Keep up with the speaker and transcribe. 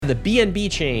the BNB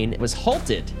chain was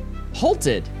halted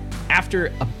after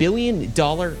 $1 billion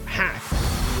hack.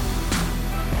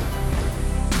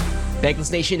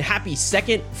 Bankless Nation, happy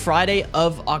second Friday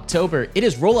of October. It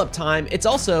is roll-up time. It's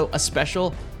also a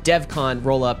special Devcon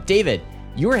roll-up. David,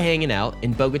 you were hanging out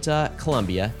in Bogota,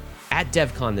 Colombia at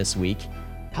Devcon this week.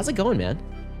 How's it going, man?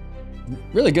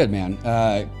 Really good, man.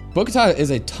 Bogota is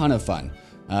a ton of fun.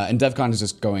 And Devcon is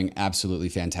just going absolutely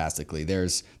fantastically.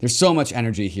 There's so much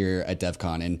energy here at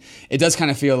Devcon, and it does kind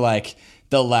of feel like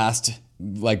the last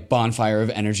bonfire of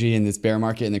energy in this bear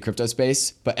market in the crypto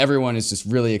space. But everyone is just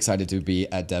really excited to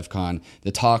be at Devcon.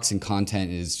 The talks and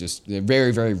content is just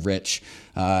very, very rich.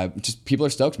 Just people are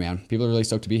stoked, man. People are really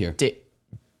stoked to be here.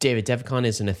 David, Devcon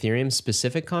is an Ethereum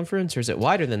specific conference, or is it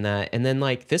wider than that? And then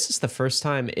this is the first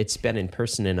time it's been in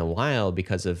person in a while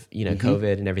because of,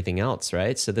 COVID and everything else,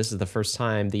 right? So this is the first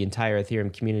time the entire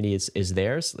Ethereum community is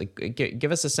there. So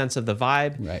give us a sense of the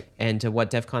vibe, right, and to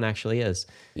what Devcon actually is.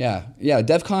 Yeah.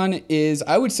 Devcon is,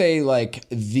 I would say,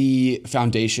 the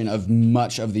foundation of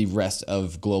much of the rest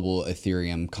of global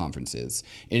Ethereum conferences.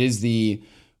 It is the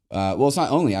it's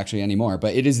not only actually anymore,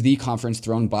 but it is the conference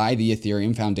thrown by the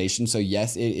Ethereum Foundation. So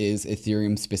yes, it is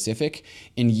Ethereum specific.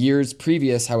 In years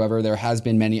previous, however, there has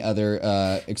been many other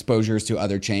exposures to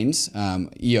other chains.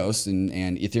 EOS and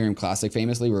Ethereum Classic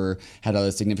famously had a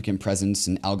significant presence,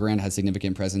 and Algorand had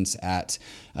significant presence at,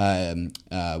 Osaka.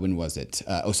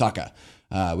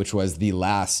 Which was the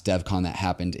last Devcon that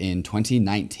happened in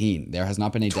 2019. There has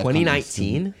not been a Devcon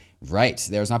 2019? Right.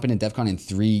 There's not been a Devcon in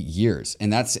 3 years.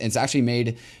 And it's actually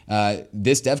made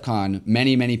this Devcon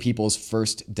many people's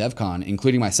first Devcon,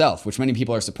 including myself, which many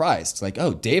people are surprised. It's like,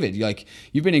 oh, David,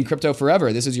 you've been in crypto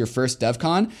forever. This is your first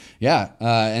Devcon? Yeah.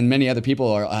 And many other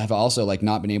people have also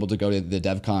not been able to go to the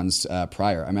Devcons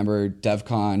prior. I remember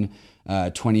Devcon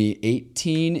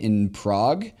 2018 in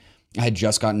Prague. I had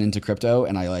just gotten into crypto,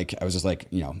 and I was just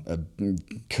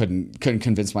couldn't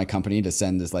convince my company to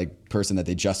send this person that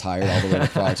they just hired all the way to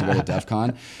Prague to go to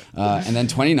Devcon. And then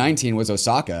 2019 was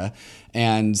Osaka,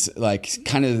 and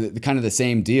kind of the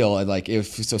same deal.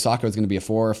 If Osaka was going to be a $4,000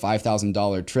 or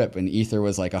 $5,000 trip, and Ether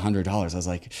was $100, I was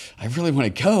like, I really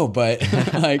want to go, but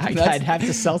I'd have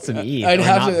to sell some ETH. I'd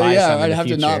have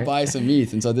to not buy some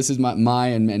ETH, and so this is my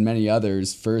and many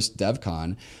others' first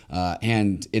Devcon,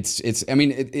 and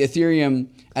Ethereum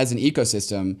as an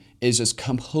ecosystem is just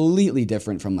completely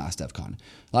different from last Devcon.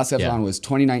 Last Devcon was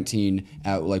 2019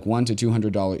 at $100 to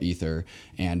 $200 Ether,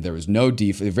 and there was no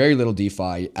DeFi, very little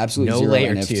DeFi, absolutely zero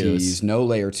NFTs, no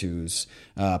layer twos.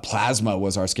 Plasma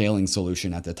was our scaling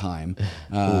solution at the time.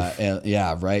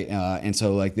 And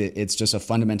so it's just a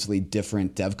fundamentally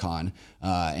different Devcon.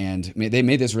 And they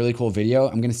made this really cool video.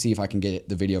 I'm going to see if I can get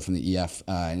the video from the EF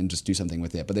and just do something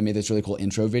with it. But they made this really cool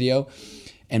intro video.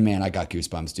 And man, I got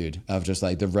goosebumps, dude, of just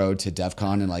the road to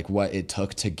Devcon and what it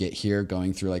took to get here,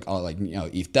 going through all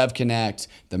ETH Dev Connect,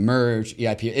 the merge,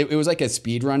 EIP. It was like a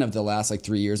speed run of the last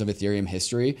 3 years of Ethereum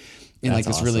history in this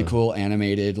awesome, really cool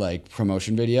animated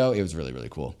promotion video. It was really, really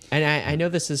cool. And I know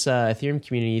this is Ethereum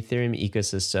community, Ethereum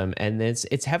ecosystem, and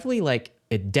it's heavily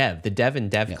the dev in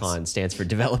Devcon stands for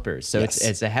developers. So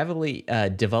it's a heavily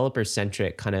developer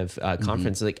centric kind of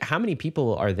conference. How many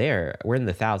people are there? We're in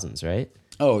the thousands, right?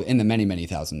 Oh, in the many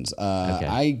thousands.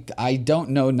 Okay. I don't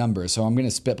know numbers, so I'm going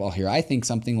to spitball here. I think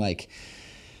something like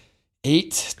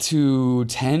 8 to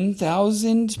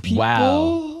 10,000 people.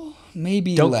 Wow.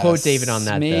 Maybe Don't less. Quote David on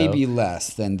that, Maybe though.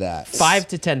 Less than that. 5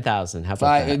 to 10,000. How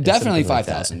about that? Definitely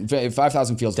 5,000.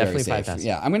 5,000 feels definitely very safe. 5,000.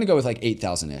 Yeah, I'm going to go with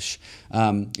 8,000-ish.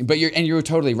 But you're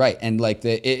totally right. And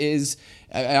it is,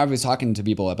 I was talking to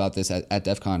people about this at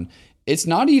Devcon. It's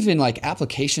not even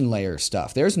application layer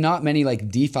stuff. There's not many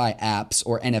DeFi apps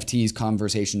or NFTs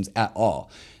conversations at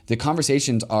all. The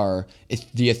conversations are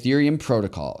the Ethereum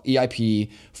protocol,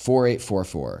 EIP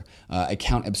 4844,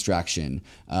 account abstraction,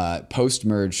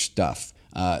 post-merge stuff,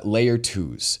 layer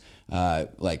twos,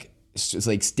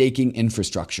 staking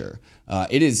infrastructure. We are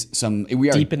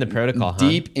deep in the protocol,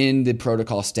 deep in the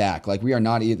protocol stack. We are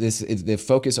not, the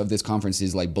focus of this conference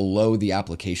is below the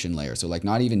application layer. So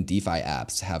not even DeFi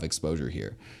apps have exposure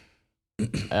here.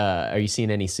 Are you seeing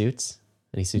any suits?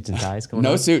 Any suits and ties going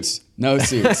on? No suits.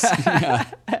 Yeah.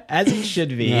 As it should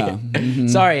be. Yeah. Mm-hmm.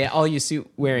 Sorry, all you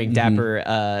suit wearing dapper,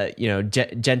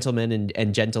 gentlemen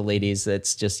and gentle ladies.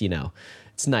 That's just,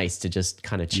 it's nice to just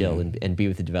kind of chill and be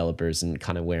with the developers and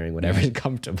kind of wearing whatever is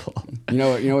comfortable. You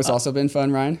know what's also been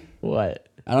fun, Ryan? What?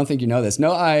 I don't think you know this.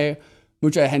 No hay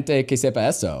mucha gente que sepa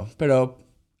eso, pero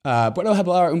puedo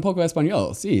hablar un poco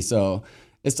español. Sí, so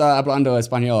Está hablando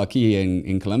español aquí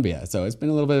in Colombia. So it's been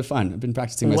a little bit of fun. I've been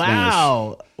practicing my Spanish.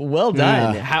 Wow. Well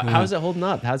done. Yeah, How's it holding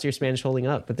up? How's your Spanish holding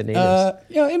up with the natives?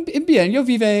 Bien. Yo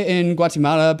vive en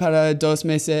Guatemala para 2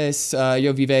 meses.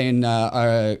 Yo vive en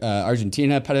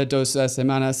Argentina para 2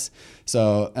 semanas.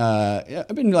 So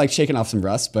I've been like shaking off some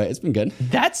rust, but it's been good.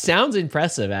 That sounds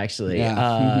impressive, actually.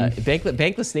 Yeah.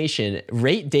 Bankless Nation,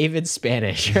 rate David's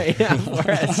Spanish right now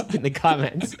for us in the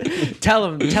comments. Tell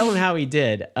him how he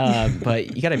did.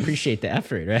 But you got to appreciate the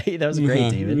effort, right? That was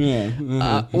great, David.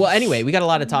 Well, anyway, we got a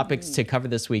lot of topics to cover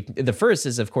this week. The first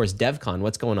is, of course, Devcon.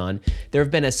 What's going on? There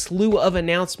have been a slew of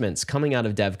announcements coming out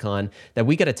of Devcon that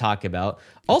we got to talk about.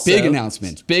 Also, big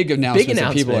announcements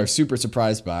that people are super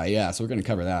surprised by. Yeah, so we're going to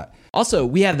cover that. Also,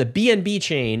 we have the BNB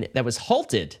chain that was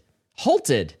halted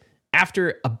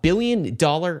after $1 billion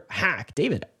hack.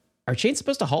 David, are chains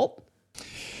supposed to halt?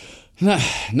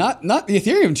 Not the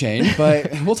Ethereum chain,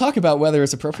 but we'll talk about whether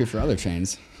it's appropriate for other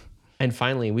chains. And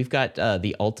finally, we've got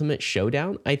the ultimate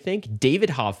showdown, I think.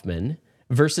 David Hoffman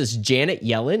versus Janet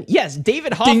Yellen. Yes,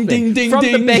 David Hoffman ding, ding, from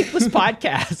ding. the Bankless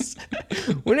Podcast.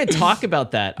 We're going to talk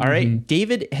about that, all right?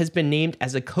 David has been named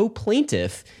as a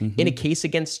co-plaintiff in a case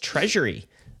against Treasury.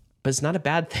 But it's not a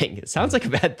bad thing. It sounds like a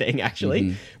bad thing,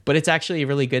 actually, but it's actually a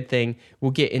really good thing. We'll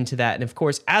get into that. And of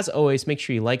course, as always, make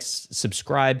sure you like,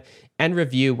 subscribe, and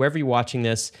review wherever you're watching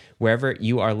this, wherever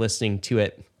you are listening to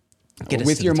it. Get us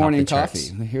with to your the top of morning the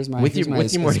charts. coffee. Here's my With your morning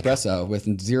espresso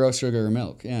with 0 sugar or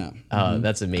milk. Yeah. Oh,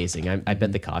 that's amazing. I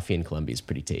bet the coffee in Colombia is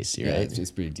pretty tasty, right? Yeah, it's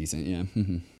pretty decent. Yeah.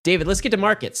 David, let's get to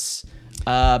markets.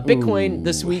 Bitcoin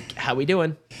this week. How we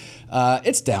doing?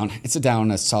 It's down. It's down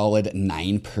a solid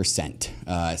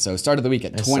 9%. So started the week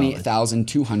at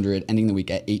 20,200, ending the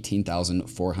week at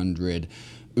 18,400.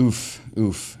 Oof.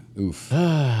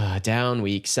 Down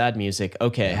week. Sad music.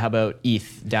 Okay, how about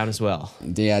ETH? Down as well.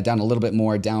 Yeah, down a little bit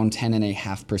more, down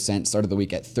 10.5%. Started the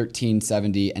week at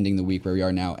 1370, ending the week where we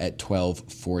are now at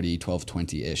 1240,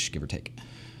 1220-ish, give or take.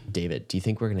 David, do you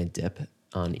think we're going to dip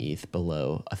on ETH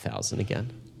below 1,000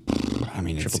 again? I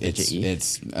mean, it's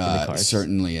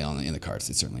certainly in the cards.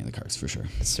 It's certainly in the cards for sure.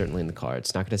 It's certainly in the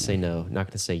cards. Not going to say no. Not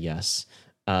going to say yes.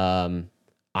 I'm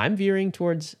veering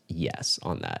towards yes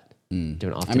on that.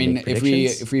 Don't often make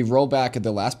predictions. if we roll back at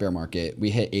the last bear market, we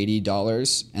hit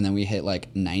 $80 and then we hit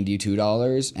like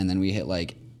 $92 and then we hit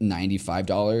like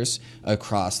 $95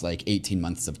 across like 18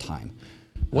 months of time.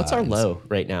 What's our low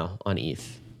right now on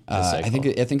ETH? I think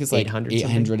it's like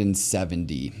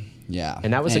 870. Yeah.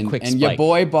 And that was a quick spike. And your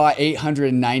boy bought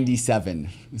 897.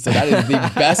 So that is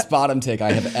the best bottom tick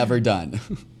I have ever done.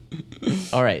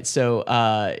 All right. So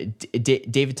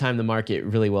David timed the market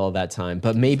really well at that time,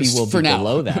 but maybe we'll be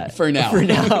below that. For now.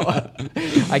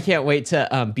 I can't wait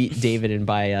to beat David and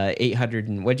buy 800.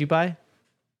 And what'd you buy?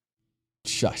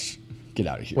 Shush. Get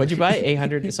out of here. What'd you buy?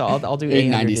 800. So I'll do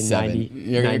 897.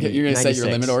 You're going to set your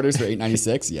limit orders for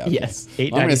 896? Yeah. Yes. Well,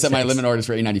 I'm going to set my limit orders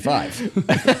for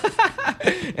 895.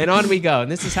 And on we go.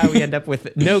 And this is how we end up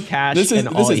with no cash. This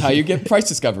is how you get price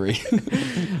discovery.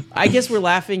 I guess we're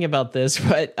laughing about this,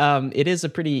 but it is a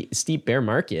pretty steep bear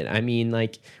market. I mean,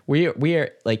 like we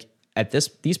are like at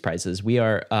these prices, we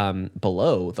are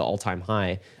below the all-time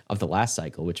high of the last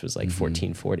cycle, which was like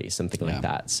 1440, something like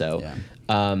that. So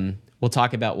we'll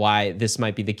talk about why this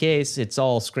might be the case. It's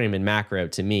all screaming macro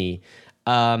to me.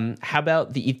 How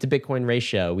about the ETH to Bitcoin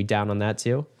ratio? We down on that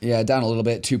too? Yeah, down a little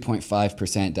bit,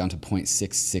 2.5%, down to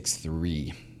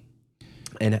 0.663.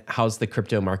 And how's the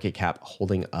crypto market cap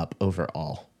holding up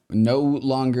overall? No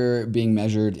longer being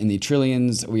measured in the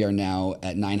trillions. We are now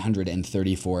at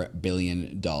 $934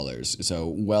 billion. So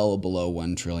well below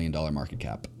 $1 trillion market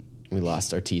cap. We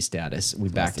lost our T status. We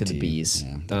back to the Bs.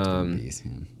 Yeah, back to the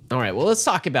Bs. All right, well, let's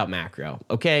talk about macro,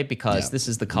 okay? Because this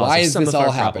is the cause Why of is some this of our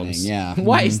all problems. happening? Yeah.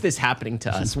 Why is this happening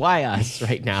to us? Why us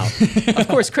right now? Of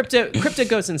course, crypto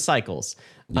goes in cycles.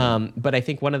 But I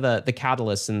think one of the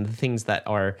catalysts and the things that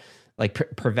are like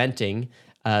preventing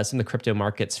some of the crypto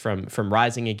markets from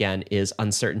rising again is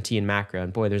uncertainty in macro.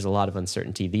 And boy, there's a lot of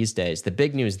uncertainty these days. The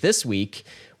big news this week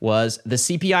was the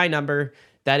CPI number.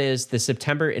 That is the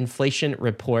September inflation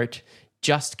report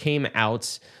just came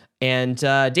out. And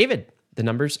David, the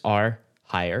numbers are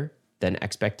higher than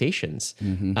expectations.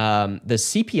 The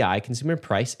CPI, Consumer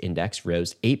Price Index,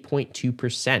 rose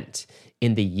 8.2%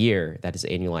 in the year that is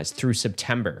annualized through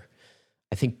September.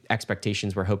 I think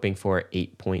expectations were hoping for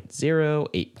 8.0,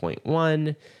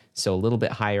 8.1, so a little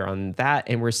bit higher on that.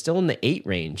 And we're still in the 8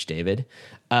 range, David.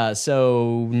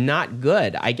 So not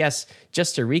good. I guess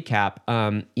just to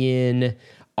recap, in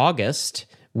August,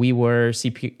 we were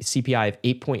CPI of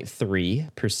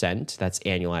 8.3%. That's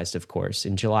annualized, of course.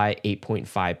 In July,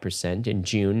 8.5%. In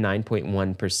June,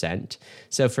 9.1%.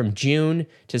 So from June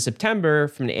to September,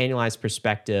 from an annualized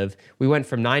perspective, we went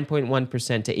from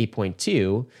 9.1% to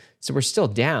 8.2%. So we're still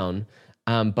down,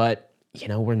 but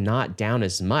we're not down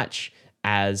as much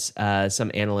as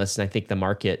some analysts and I think the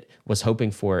market was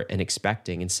hoping for and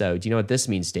expecting. And so, do you know what this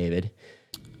means, David?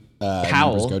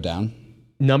 Numbers go down.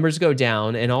 Numbers go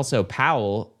down, and also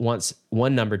Powell wants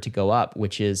one number to go up,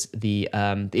 which is the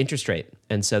interest rate.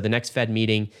 And so the next Fed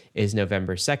meeting is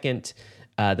November 2nd.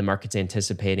 The market's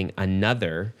anticipating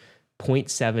another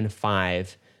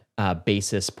 0.75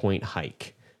 basis point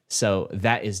hike. So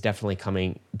that is definitely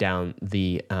coming down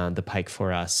the pike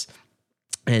for us.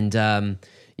 And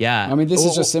yeah, I mean, this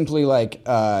is just simply like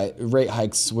rate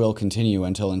hikes will continue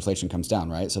until inflation comes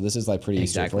down, right? So this is like pretty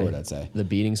straightforward, I'd say. The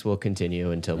beatings will continue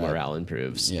until morale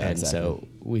improves. Yeah, and so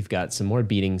we've got some more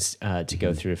beatings to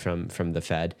go through from the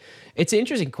Fed. It's an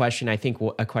interesting question. I think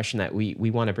a question that we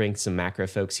want to bring some macro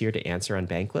folks here to answer on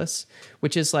Bankless,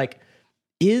 which is like,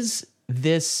 is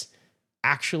this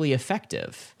actually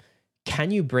effective? Can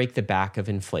you break the back of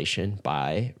inflation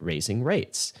by raising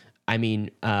rates? I mean,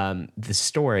 the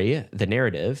story, the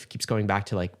narrative keeps going back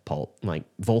to like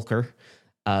Volcker,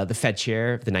 the Fed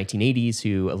chair of the 1980s,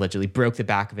 who allegedly broke the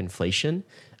back of inflation.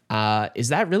 Is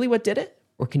that really what did it?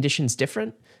 Or conditions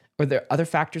different? Or are there other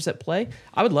factors at play?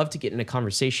 I would love to get in a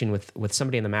conversation with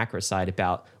somebody on the macro side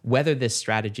about whether this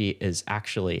strategy is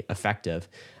actually effective.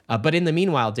 But in the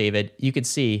meanwhile, David, you could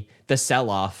see the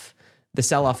sell-off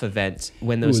event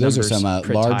when those numbers are some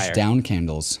large down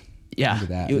candles. Yeah. Look at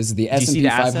that. This is the S&P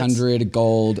 500,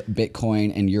 gold,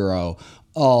 Bitcoin, and Euro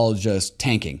all just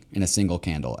tanking in a single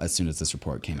candle as soon as this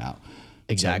report came out.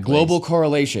 Exactly. So global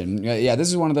correlation. Yeah, this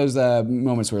is one of those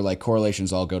moments where like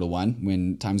correlations all go to one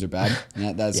when times are bad.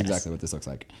 Yeah, that's exactly what this looks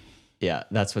like. Yeah,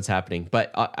 that's what's happening.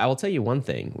 But I will tell you one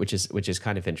thing, which is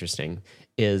kind of interesting,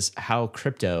 is how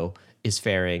crypto is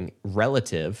faring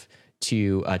relative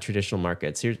to traditional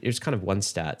markets. Here's kind of one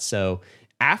stat. So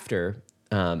after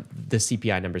the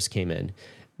CPI numbers came in,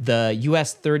 the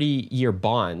U.S. 30-year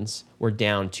bonds were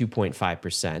down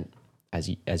 2.5%, as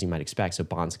you might expect. So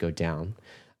bonds go down.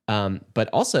 But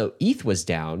also ETH was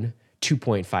down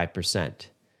 2.5%.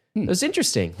 It was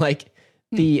interesting. Like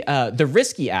the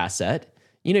risky asset,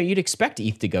 you'd expect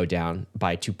ETH to go down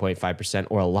by 2.5%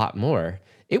 or a lot more.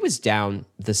 It was down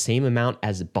the same amount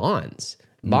as bonds.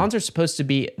 Bonds are supposed to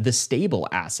be the stable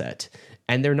asset,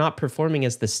 and they're not performing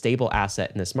as the stable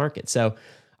asset in this market. So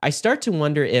I start to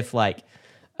wonder if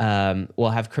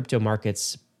have crypto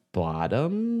markets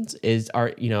bottomed? Is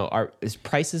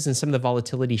prices and some of the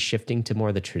volatility shifting to more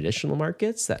of the traditional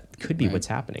markets? That could be what's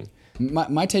happening.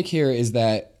 My take here is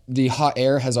that the hot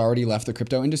air has already left the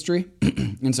crypto industry.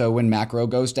 And so when macro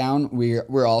goes down,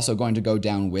 we're also going to go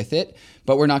down with it,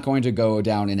 but we're not going to go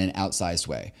down in an outsized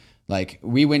way. Like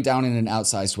we went down in an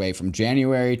outsized way from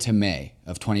January to May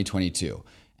of 2022,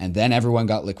 and then everyone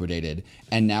got liquidated.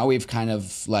 And now we've kind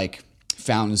of like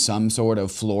found some sort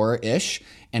of floor-ish.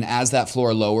 And as that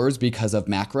floor lowers because of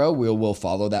macro, we'll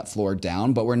follow that floor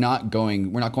down, but we're not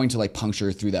going to like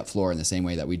puncture through that floor in the same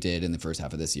way that we did in the first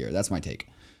half of this year. That's my take.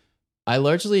 I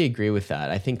largely agree with that.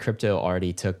 I think crypto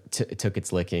already took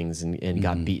its lickings and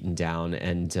got beaten down,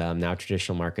 and now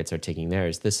traditional markets are taking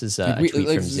theirs. This is a tweet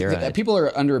from Zero. People are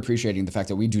underappreciating the fact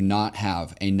that we do not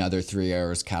have another 3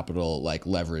 Arrows Capital like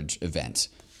leverage event.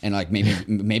 And like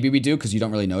maybe we do, because you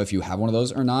don't really know if you have one of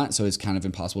those or not, so it's kind of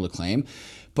impossible to claim.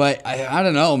 But I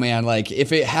don't know, man. Like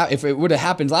if it would have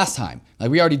happened last time, like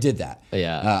we already did that.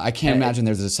 Yeah, I can't imagine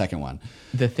there's a second one.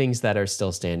 The things that are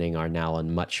still standing are now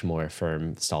on much more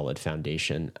firm, solid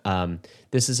foundation.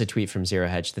 This is a tweet from Zero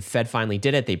Hedge. The Fed finally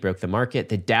did it. They broke the market.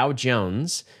 The Dow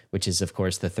Jones, which is of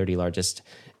course the 30 largest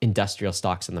industrial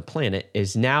stocks on the planet,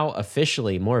 is now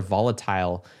officially more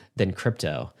volatile than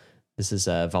crypto. This is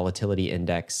a volatility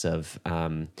index of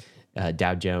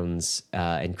Dow Jones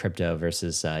and crypto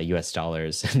versus US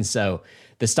dollars. And so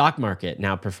the stock market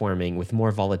now performing with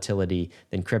more volatility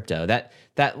than crypto.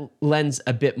 That lends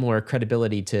a bit more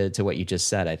credibility to what you just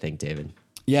said, I think, David.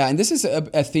 Yeah, and this is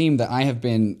a theme that I have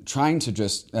been trying to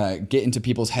just get into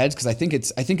people's heads, because I think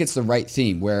it's the right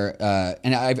theme where,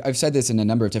 and I've said this in a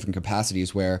number of different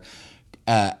capacities, where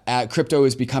crypto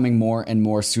is becoming more and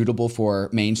more suitable for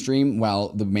mainstream, while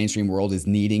the mainstream world is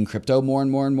needing crypto more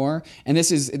and more and more. And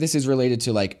this is related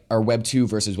to like our Web 2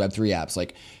 versus Web 3 apps.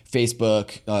 Like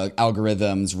Facebook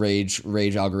algorithms, rage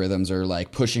algorithms are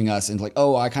like pushing us into like,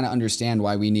 oh, I kind of understand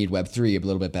why we need Web3 a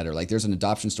little bit better. Like there's an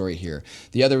adoption story here.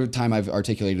 The other time I've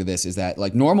articulated this is that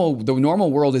like the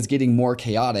normal world is getting more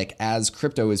chaotic as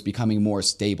crypto is becoming more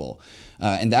stable.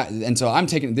 And so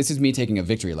this is me taking a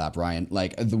victory lap, Ryan.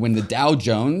 Like when the Dow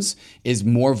Jones is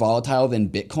more volatile than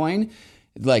Bitcoin,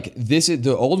 like this is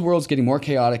the old world's getting more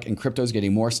chaotic and crypto's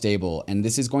getting more stable, and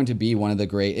this is going to be one of the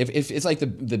great. If it's like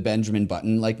the Benjamin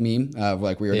Button like meme,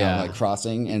 like we were now like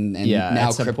crossing, and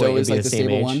now crypto is like the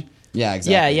stable one. Yeah,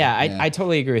 exactly. Yeah. I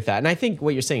totally agree with that. And I think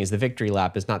what you're saying is the victory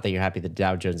lap is not that you're happy the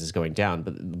Dow Jones is going down,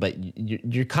 but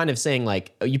you're kind of saying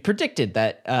like you predicted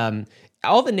that.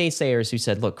 All the naysayers who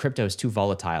said, look, crypto is too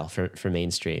volatile for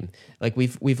mainstream. Like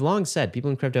we've long said,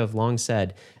 people in crypto have long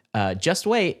said, just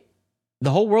wait. The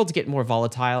whole world's getting more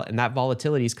volatile, and that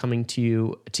volatility is coming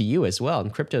to you as well.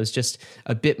 And crypto is just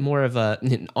a bit more of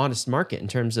an honest market in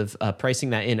terms of pricing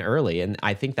that in early. And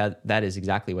I think that is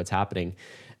exactly what's happening.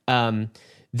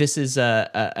 This is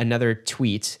another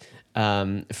tweet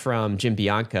from Jim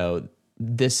Bianco.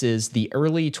 This is the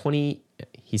early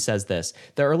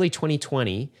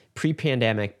 2020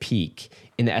 pre-pandemic peak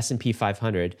in the S&P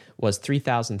 500 was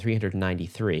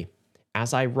 3,393.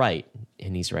 As I write,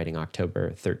 and he's writing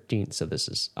October 13th, so this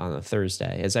is on a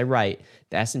Thursday. As I write,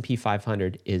 the S&P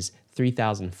 500 is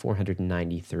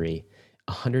 3,493,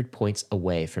 100 points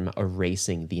away from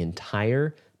erasing the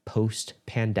entire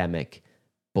post-pandemic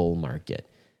bull market.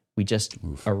 We just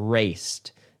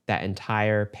erased that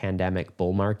entire pandemic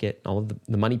bull market, all of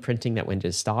the money printing that went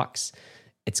into stocks.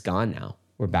 It's gone now.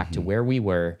 We're back to where we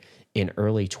were in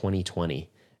early 2020.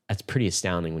 That's pretty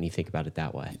astounding when you think about it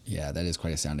that way. Yeah, that is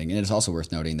quite astounding. And it's also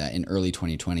worth noting that in early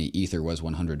 2020, Ether was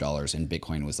 $100 and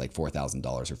Bitcoin was like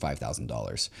 $4,000 or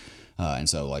 $5,000. And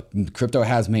so like crypto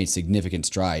has made significant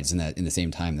strides in the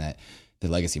same time that the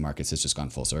legacy markets has just gone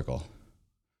full circle.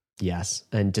 Yes.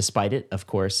 And despite it, of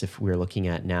course, if we're looking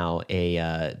at now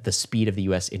the speed of the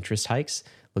U.S. interest hikes,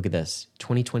 look at this,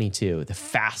 2022, the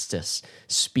fastest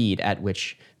speed at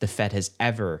which the Fed has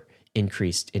ever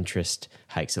increased interest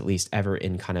hikes, at least ever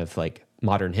in kind of like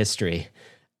modern history,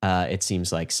 it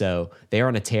seems like. So they are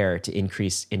on a tear to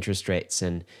increase interest rates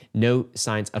and no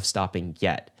signs of stopping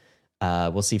yet.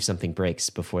 We'll see if something breaks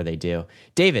before they do.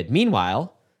 David,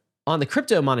 meanwhile, on the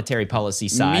crypto monetary policy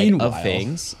side of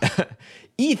things,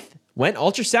 ETH went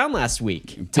ultrasound last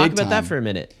week. Talk about that for a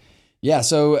minute. Yeah,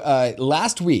 so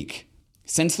last week,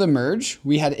 since the merge,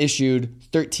 we had issued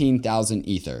 13,000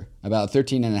 Ether, about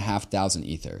 13,500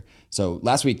 Ether. So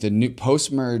last week, the new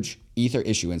post-merge Ether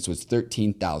issuance was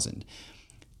 13,000.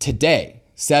 Today,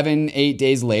 7-8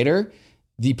 days later,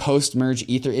 the post-merge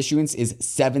Ether issuance is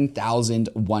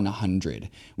 7,100.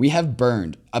 We have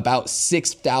burned about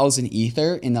 6,000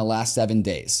 Ether in the last 7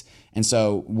 days. And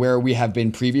so where we have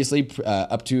been previously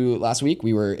up to last week,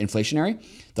 we were inflationary.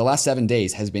 The last 7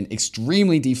 days has been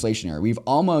extremely deflationary. We've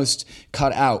almost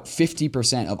cut out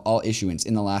 50% of all issuance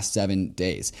in the last 7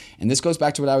 days. And this goes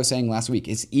back to what I was saying last week.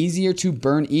 It's easier to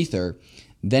burn Ether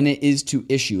than it is to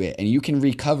issue it. And you can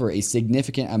recover a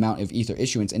significant amount of Ether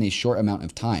issuance in a short amount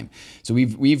of time. So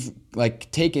we've like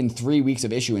taken 3 weeks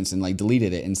of issuance and like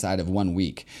deleted it inside of 1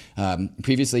 week.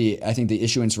 Previously, I think the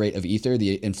issuance rate of Ether,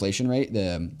 the inflation rate,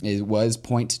 it was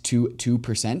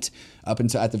 0.22% up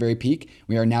until at the very peak.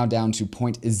 We are now down to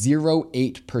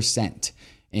 0.08%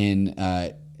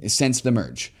 since the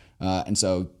merge. And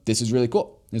so this is really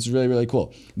cool. This is really, really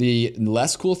cool. The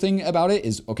less cool thing about it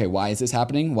is, okay, why is this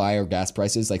happening? Why are gas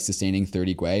prices like sustaining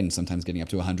 30 Gwei and sometimes getting up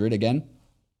to 100 again?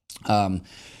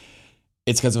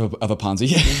 It's because of a Ponzi.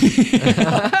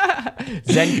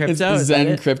 Zen crypto? It's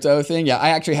Zen crypto thing. Yeah, I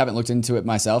actually haven't looked into it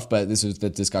myself, but this was the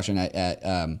discussion at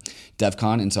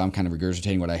Devcon, and so I'm kind of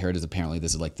regurgitating what I heard is apparently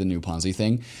this is like the new Ponzi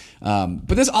thing.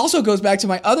 But this also goes back to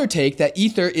my other take that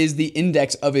Ether is the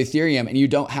index of Ethereum, and you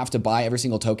don't have to buy every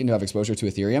single token to have exposure to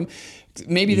Ethereum.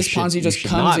 Maybe this Ponzi just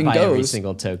comes and goes. Every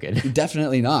single token.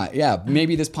 Definitely not. Yeah,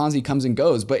 maybe this Ponzi comes and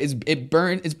goes, but it's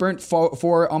burnt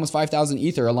for almost 5,000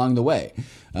 Ether along the way,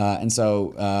 and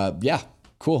so yeah.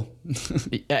 Cool.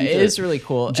 Yeah, it is really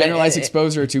cool. Generalized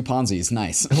exposure to Ponzi's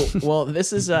nice. Well,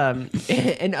 this is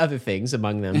and other things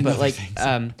among them, but like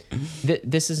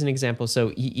this is an example.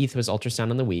 So ETH was ultrasound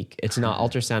on the week. It's not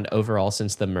ultrasound overall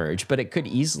since the merge, but it could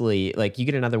easily like you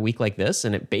get another week like this,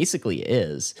 and it basically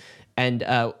is. And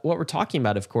what we're talking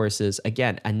about, of course, is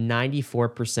again a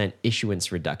 94%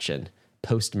 issuance reduction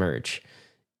post merge,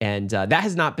 and that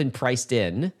has not been priced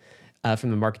in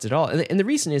from the markets at all. And the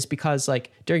reason is because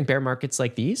like during bear markets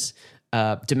like these,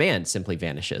 demand simply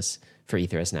vanishes for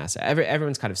Ether as an asset.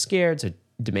 Everyone's kind of scared. So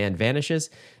demand vanishes.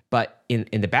 But in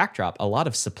the backdrop, a lot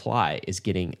of supply is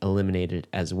getting eliminated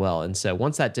as well. And so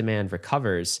once that demand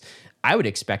recovers, I would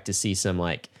expect to see some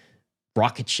like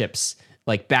rocket ships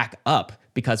like back up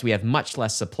because we have much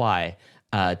less supply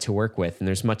to work with and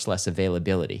there's much less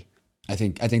availability. I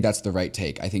think that's the right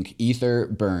take. I think Ether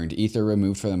burned, Ether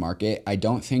removed from the market, I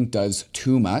don't think does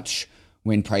too much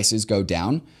when prices go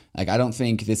down. Like, I don't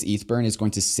think this ETH burn is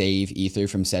going to save Ether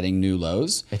from setting new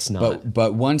lows. It's not.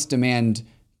 But once demand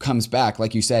comes back,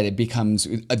 like you said, it becomes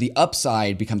the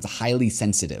upside becomes highly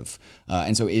sensitive,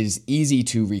 and so it is easy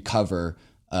to recover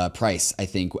price. I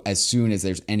think as soon as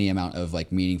there's any amount of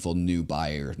like meaningful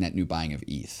net new buying of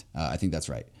ETH. I think that's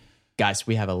right. Guys,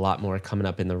 we have a lot more coming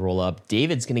up in the roll up.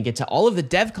 David's going to get to all of the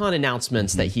Devcon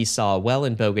announcements that he saw well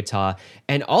in Bogota,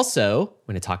 and also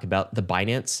we're going to talk about the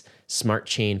Binance Smart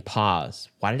Chain pause.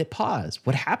 Why did it pause?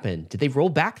 What happened? Did they roll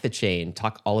back the chain?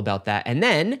 Talk all about that, and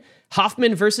then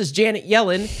Hoffman versus Janet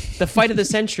Yellen, the fight of the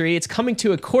century. It's coming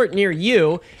to a court near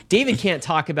you. David can't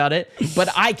talk about it, but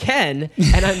I can,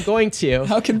 and I'm going to.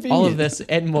 How convenient. All of this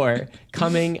and more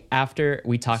coming after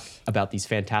we talk about these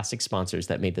fantastic sponsors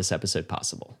that made this episode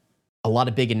possible. A lot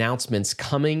of big announcements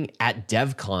coming at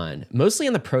Devcon, mostly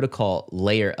on the protocol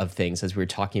layer of things, as we were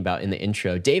talking about in the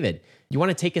intro. David, you want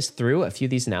to take us through a few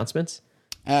of these announcements?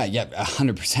 Yeah,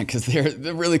 100%, because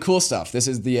they're really cool stuff. This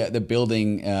is the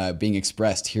building being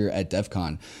expressed here at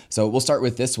Devcon. So we'll start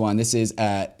with this one. This is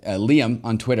Liam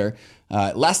on Twitter.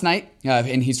 Last night,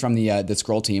 and he's from the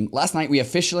Scroll team. Last night, we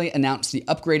officially announced the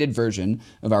upgraded version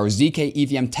of our ZK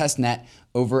EVM testnet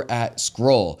over at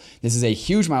Scroll. This is a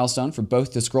huge milestone for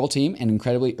both the Scroll team and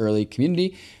incredibly early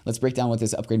community. Let's break down what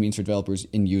this upgrade means for developers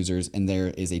and users, and there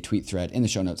is a tweet thread in the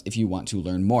show notes if you want to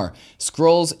learn more.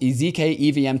 Scroll's ZK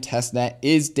EVM testnet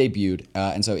is debuted,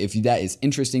 and so if that is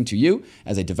interesting to you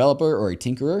as a developer or a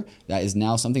tinkerer, that is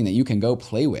now something that you can go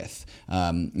play with.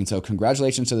 And so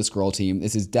congratulations to the Scroll team.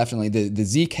 This is definitely, the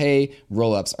ZK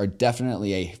rollups are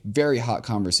definitely a very hot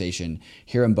conversation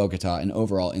here in Bogota and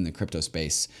overall in the crypto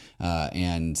space. I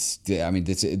mean,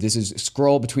 this is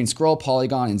Scroll, between Scroll,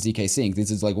 Polygon, and ZK Sync. This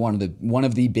is like one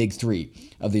of the big three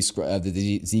of the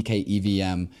ZK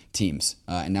EVM teams.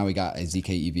 And now we got a ZK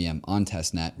EVM on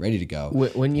testnet ready to go.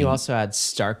 Wouldn't you also add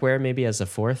Starkware maybe as a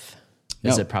fourth?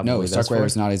 No, Starkware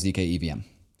is not a ZK EVM.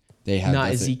 They have not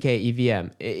a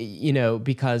ZK EVM,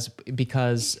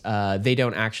 because they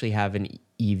don't actually have an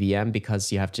EVM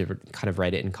because you have to kind of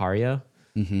write it in Cairo.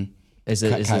 Mm-hmm. Is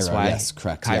this why? Yes,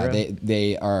 correct. Cairo? Yeah,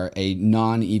 they are a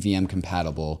non-EVM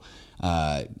compatible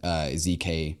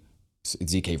ZK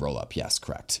rollup. Yes,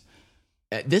 correct.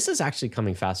 This is actually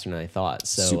coming faster than I thought.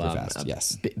 So super fast.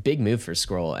 Yes, big move for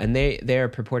Scroll, and they are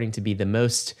purporting to be the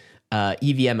most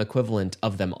EVM equivalent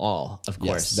of them all. Of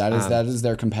course, yes, that is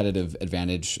their competitive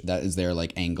advantage. That is their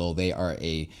angle. They are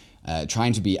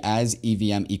trying to be as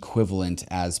EVM equivalent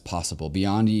as possible,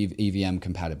 beyond EVM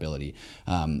compatibility.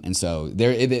 And so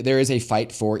there is a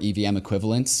fight for EVM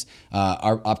equivalence.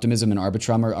 Our Optimism and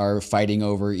Arbitrum are fighting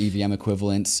over EVM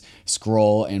equivalence.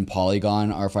 Scroll and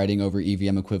Polygon are fighting over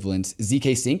EVM equivalence.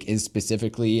 ZK Sync is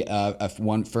specifically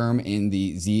one firm in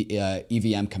the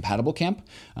EVM compatible camp.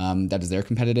 That is their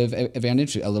competitive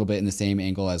advantage, a little bit in the same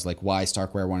angle as why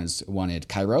Starkware wanted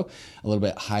Cairo, a little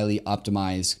bit highly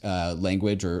optimized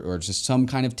language or just some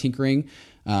kind of tinkering.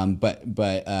 But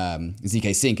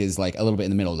ZK Sync is a little bit in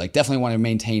the middle. Definitely want to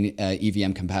maintain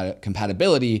EVM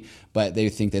compatibility, but they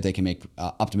think that they can make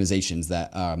optimizations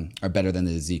that are better than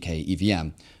the ZK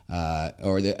EVM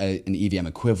or an EVM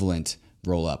equivalent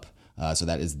rollup. So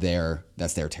that's their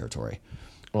territory.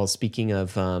 Well, speaking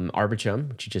of Arbitrum,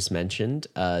 which you just mentioned,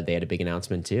 they had a big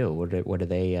announcement too. What are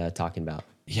they talking about?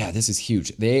 Yeah, this is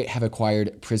huge. They have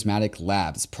acquired Prismatic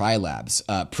Labs,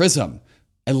 Prism,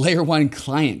 a layer 1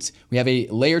 client. We have a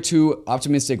layer 2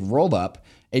 optimistic rollup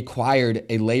acquired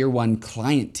a layer 1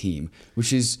 client team,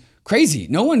 which is crazy.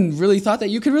 No one really thought that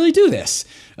you could really do this.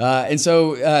 And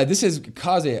so this has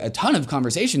caused a ton of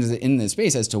conversations in the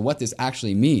space as to what this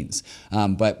actually means.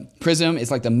 But Prism is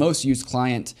the most used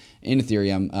client in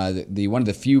Ethereum, one of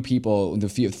the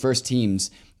few first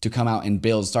teams to come out and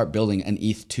start building an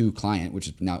ETH2 client, which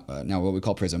is now what we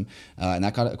call Prism, and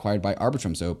that got acquired by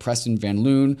Arbitrum. So Preston Van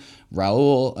Loon,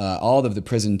 Raul, all of the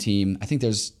Prism team, I think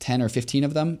there's 10 or 15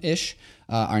 of them ish,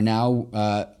 are now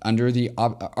under the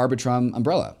Arbitrum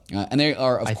umbrella, and they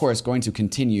are of course going to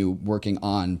continue working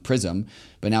on Prism,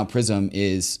 but now Prism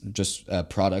is just a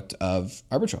product of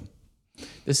Arbitrum.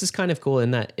 This is kind of cool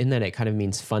in that it kind of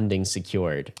means funding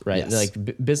secured, right? Yes.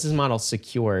 Business model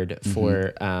secured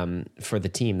for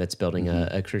the team that's building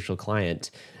a crucial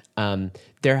client.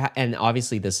 and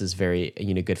obviously this is very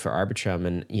good for Arbitrum,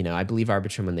 and I believe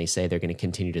Arbitrum when they say they're going to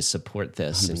continue to support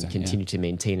this and continue to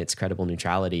maintain its credible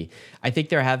neutrality. I think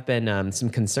there have been some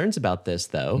concerns about this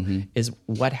though. Is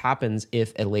what happens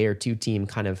if a layer 2 team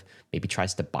kind of maybe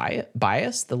tries to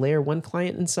bias the layer 1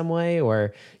 client in some way,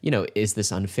 or is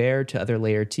this unfair to other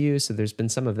layer 2? So there's been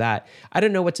some of that. I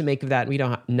don't know what to make of that. We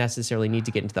don't necessarily need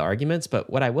to get into the arguments, but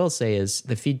what I will say is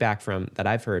the feedback that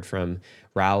I've heard from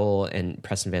Raoul and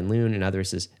Preston Van Loon and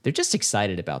others is they're just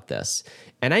excited about this.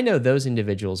 And I know those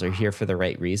individuals are here for the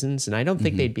right reasons, and I don't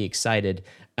think they'd be excited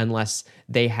unless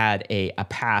they had a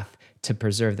path to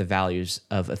preserve the values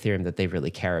of Ethereum that they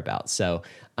really care about. So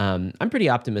I'm pretty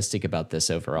optimistic about this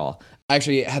overall. I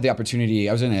actually had the opportunity,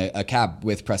 I was in a cab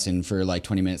with Preston for like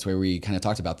 20 minutes where we kind of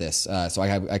talked about this. So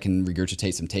I can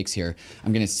regurgitate some takes here.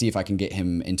 I'm going to see if I can get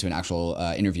him into an actual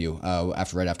interview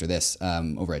right after this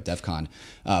over at Devcon.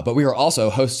 But we were also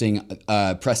hosting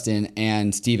Preston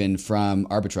and Steven from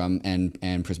Arbitrum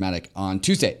and Prismatic on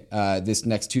Tuesday, this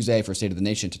next Tuesday for State of the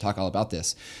Nation to talk all about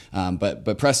this.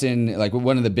 But Preston, like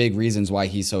one of the big reasons why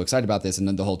he's so excited about this and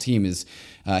then the whole team is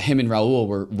him and Raoul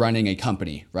were running a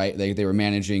company, right? They were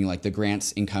managing like the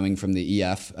grants incoming from the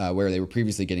EF where they were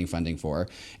previously getting funding for,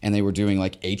 and they were doing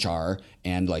like HR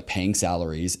and like paying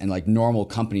salaries and like normal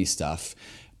company stuff.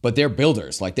 But they're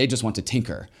builders, like they just want to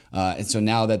tinker. And so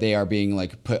now that they are being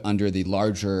like put under the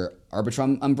larger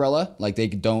Arbitrum umbrella, like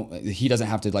he doesn't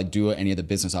have to like do any of the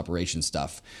business operation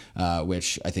stuff,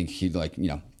 which I think he like,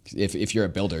 if you're a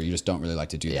builder, you just don't really like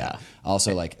to do that.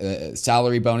 Also, like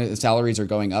salaries are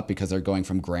going up because they're going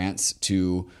from grants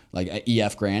to like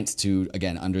EF grants to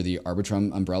again under the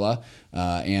Arbitrum umbrella.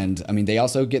 And I mean, they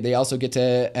also get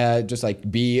to just like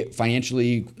be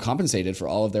financially compensated for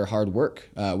all of their hard work,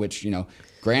 which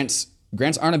grants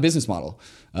aren't a business model.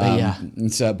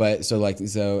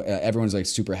 So everyone's like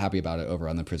super happy about it over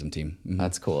on the Prism team.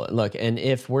 That's cool. Look, and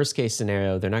if worst case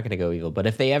scenario, they're not going to go evil, but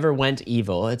if they ever went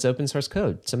evil, it's open source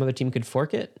code. Some other team could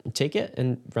fork it, take it,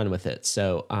 and run with it.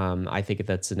 So I think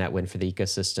that's a net win for the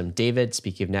ecosystem. David,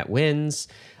 speaking of net wins,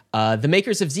 the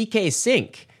makers of ZK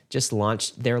Sync just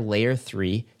launched their layer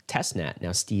 3 testnet.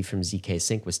 Now, Steve from ZK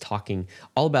Sync was talking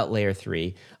all about layer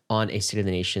 3 on a State of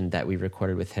the Nation that we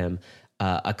recorded with him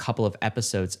a couple of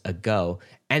episodes ago,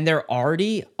 and they're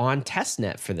already on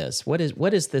testnet for this. What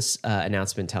is this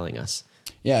announcement telling us?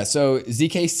 Yeah, so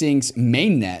ZK Sync's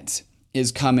mainnet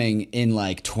is coming in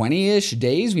like 20-ish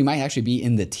days. We might actually be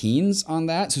in the teens on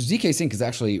that. So ZK Sync is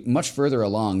actually much further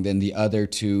along than the other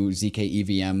two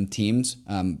ZK EVM teams,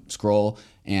 Scroll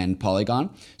and Polygon.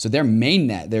 So their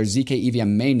mainnet, their ZK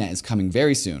EVM mainnet is coming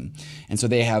very soon. And so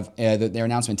they have, their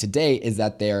announcement today is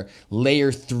that their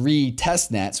layer 3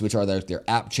 testnets, which are their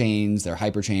app chains, their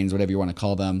hyper chains, whatever you want to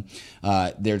call them,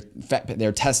 their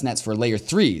testnets for layer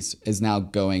 3s is now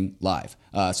going live.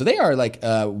 So they are like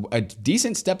a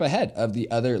decent step ahead of the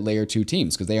other layer 2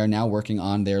 teams because they are now working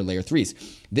on their layer 3s.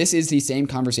 This is the same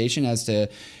conversation as to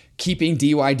keeping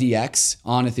DYDX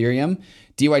on Ethereum.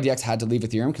 DYDX had to leave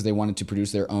Ethereum because they wanted to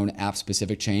produce their own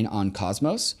app-specific chain on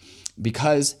Cosmos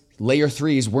because layer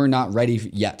 3s were not ready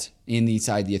yet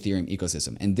inside the Ethereum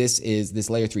ecosystem. And this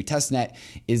layer 3 testnet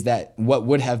is that what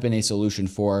would have been a solution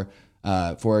for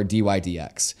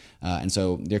DYDX. And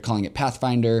so they're calling it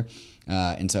Pathfinder.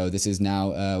 And so this is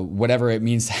now whatever it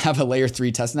means to have a layer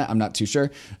 3 testnet. I'm not too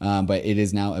sure, but it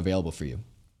is now available for you.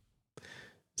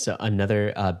 So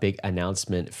another big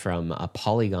announcement from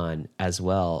Polygon as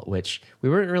well, which we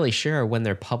weren't really sure when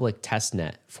their public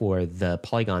testnet for the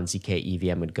Polygon ZK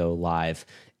EVM would go live.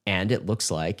 And it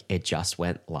looks like it just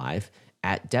went live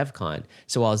at Devcon.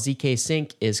 So while ZK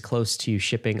Sync is close to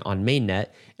shipping on mainnet,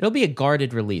 it'll be a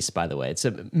guarded release, by the way. It's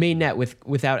a mainnet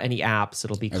without any apps.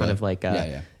 It'll be kind of like for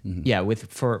developers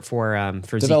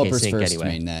ZK Sync first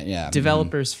anyway. Mainnet,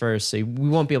 Developers first. So we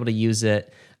won't be able to use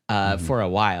it for a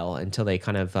while until they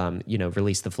kind of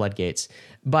release the floodgates.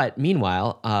 But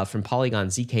meanwhile, from Polygon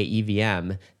ZK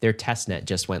EVM, their testnet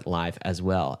just went live as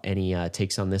well. Any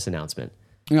takes on this announcement?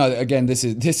 Again, this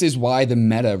is why the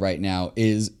meta right now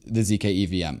is the ZK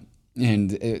EVM.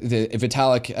 And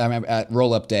Vitalik at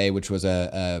ROLLUP Day, which was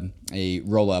a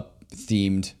ROLLUP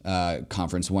themed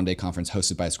conference, one-day conference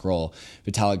hosted by Scroll,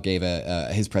 Vitalik gave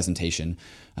his presentation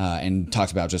and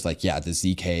talked about just like, the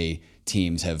ZK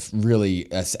teams have really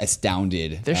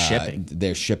astounded.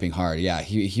 They're shipping hard. Yeah,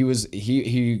 he was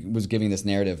giving this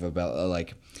narrative about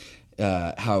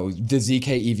how the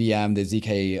ZK EVM, the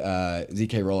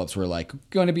ZK rollups were like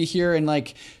going to be here in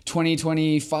like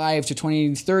 2025 to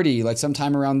 2030, like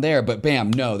sometime around there. But bam,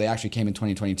 no, they actually came in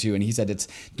 2022. And he said it's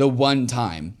the one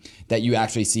time that you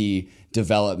actually see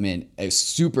development is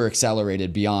super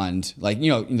accelerated beyond, like,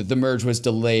 the merge was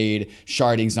delayed,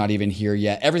 sharding's not even here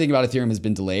yet. Everything about Ethereum has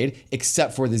been delayed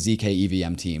except for the ZK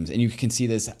EVM teams. And you can see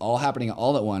this all happening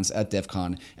all at once at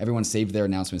Devcon. Everyone saved their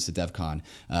announcements to Devcon.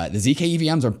 The ZK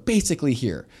EVMs are basically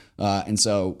here. And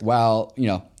so while,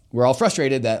 we're all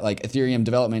frustrated that like Ethereum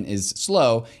development is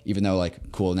slow, even though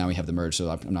like, cool, now we have the merge, so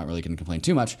I'm not really going to complain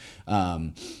too much.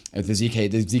 The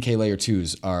ZK layer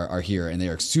 2s are here, and they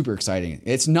are super exciting.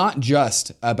 It's not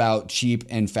just about cheap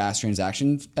and fast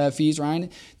transaction fees, Ryan.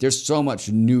 There's so much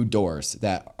new doors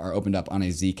that are opened up on a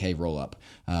ZK rollup.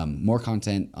 More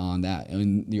content on that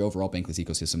in the overall Bankless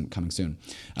ecosystem coming soon.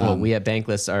 Well, we at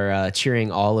Bankless are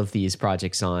cheering all of these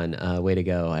projects on. Way to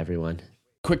go, everyone.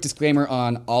 Quick disclaimer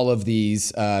on all of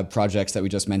these projects that we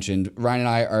just mentioned. Ryan and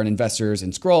I are investors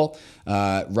in Scroll.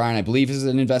 Ryan, I believe, is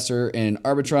an investor in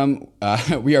Arbitrum.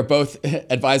 We are both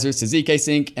advisors to ZK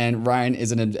Sync, and Ryan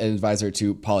is an advisor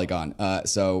to Polygon.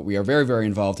 So we are very, very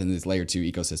involved in this layer 2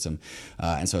 ecosystem.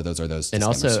 And so those are those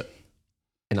disclaimers.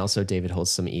 And also, David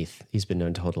holds some ETH. He's been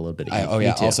known to hold a little bit of ETH.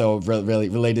 Yeah. Also, really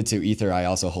related to Ether, I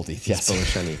also hold ETH. Yes.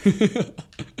 Bullish on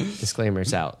ETH.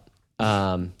 Disclaimers out.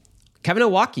 Kevin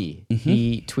Owocki,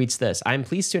 he tweets this. I'm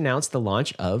pleased to announce the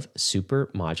launch of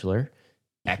Super Modular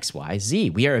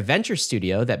XYZ. We are a venture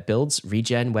studio that builds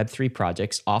regen Web3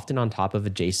 projects, often on top of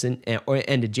adjacent to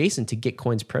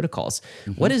Gitcoin's protocols.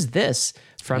 What is this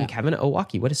from Kevin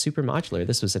Owocki? What is Super Modular?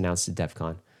 This was announced at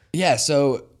Devcon. Yeah,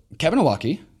 so Kevin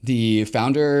Owocki, the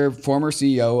founder, former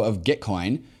CEO of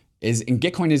Gitcoin,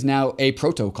 Gitcoin is now a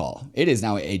protocol. It is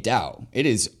now a DAO. It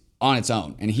is on its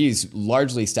own, and he's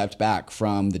largely stepped back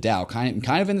from the DAO,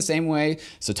 kind of in the same way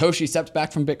Satoshi stepped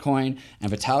back from Bitcoin,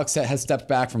 and Vitalik has stepped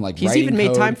back from like he's writing even made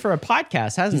code. Time for a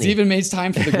podcast, hasn't he? He's even made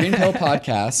time for the Green Pill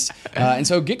podcast, and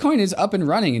so Gitcoin is up and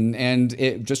running and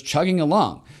it just chugging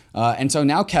along. And so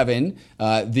now Kevin,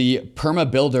 the perma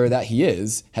builder that he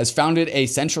is, has founded a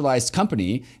centralized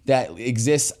company that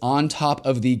exists on top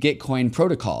of the Gitcoin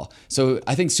protocol. So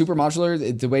I think Super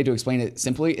Modular, the way to explain it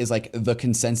simply, is like the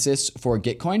consensus for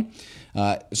Gitcoin.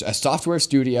 A software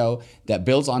studio that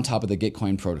builds on top of the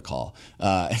Gitcoin protocol.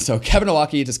 So Kevin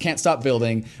Owocki just can't stop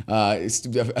building. A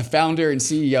founder and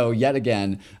CEO yet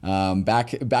again,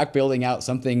 back building out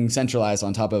something centralized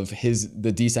on top of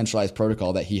the decentralized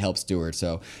protocol that he helps steward.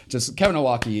 So just Kevin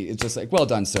Owocki, it's just like, well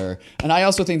done, sir. And I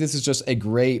also think this is just a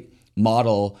great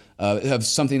model of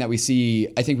something that we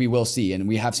will see, and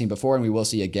we have seen before, and we will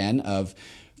see again, of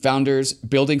founders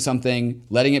building something,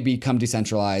 letting it become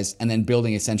decentralized, and then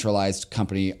building a centralized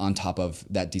company on top of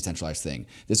that decentralized thing.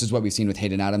 This is what we've seen with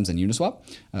Hayden Adams and Uniswap.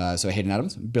 So Hayden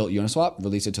Adams built Uniswap,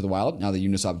 released it to the wild. Now the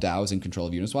Uniswap DAO is in control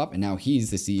of Uniswap, and now he's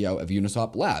the CEO of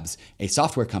Uniswap Labs, a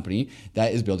software company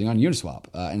that is building on Uniswap.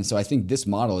 And so I think this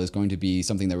model is going to be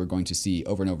something that we're going to see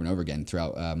over and over and over again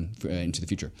throughout into the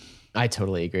future. I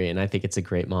totally agree, and I think it's a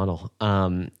great model.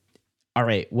 All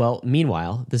right. Well,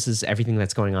 meanwhile, this is everything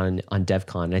that's going on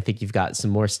Devcon. I think you've got some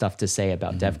more stuff to say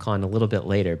about Devcon a little bit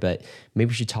later, but maybe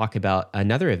we should talk about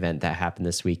another event that happened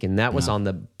this week, and that was on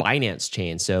the Binance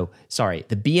chain. So, sorry,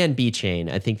 the BNB chain.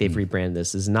 I think they've rebranded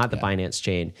this. This is not the Binance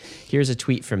chain. Here's a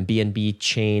tweet from BNB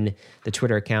chain, the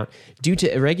Twitter account. Due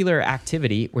to irregular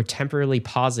activity, we're temporarily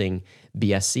pausing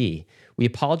BSC. We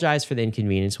apologize for the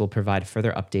inconvenience. We'll provide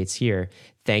further updates here.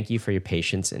 Thank you for your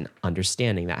patience and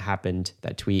understanding.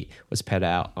 That tweet was put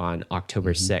out on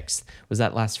October 6th. Was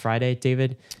that last Friday,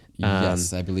 David?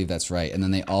 Yes, I believe that's right. And then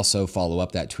they also follow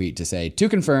up that tweet to say, to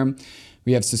confirm,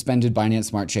 we have suspended Binance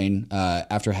Smart Chain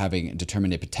after having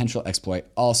determined a potential exploit.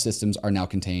 All systems are now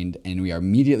contained, and we are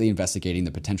immediately investigating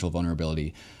the potential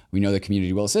vulnerability. We know the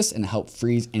community will assist and help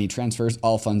freeze any transfers.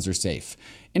 All funds are safe.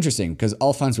 Interesting, because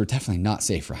all funds were definitely not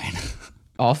safe, Ryan.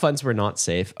 All funds were not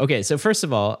safe. Okay, so first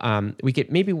of all,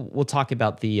 we'll talk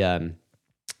about the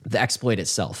exploit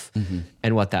itself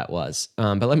and what that was.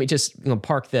 But let me just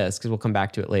park this because we'll come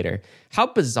back to it later. How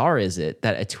bizarre is it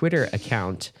that a Twitter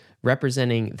account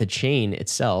representing the chain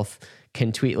itself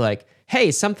can tweet like,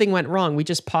 "Hey, something went wrong. We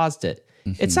just paused it."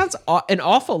 It sounds an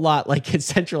awful lot like a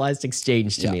centralized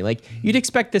exchange to me. Like you'd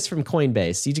expect this from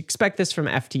Coinbase. You'd expect this from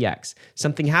FTX.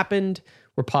 Something happened.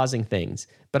 We're pausing things.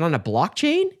 But on a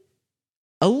blockchain,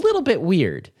 a little bit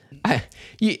weird. Like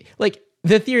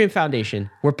the Ethereum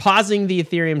Foundation, we're pausing the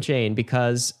Ethereum chain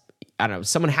because, I don't know,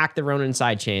 someone hacked their own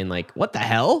inside chain. Like, what the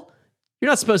hell? You're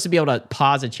not supposed to be able to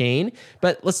pause a chain.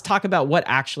 But let's talk about what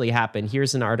actually happened.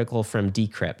 Here's an article from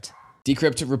Decrypt.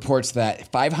 Decrypt reports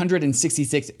that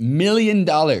 $566 million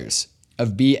of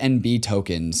BNB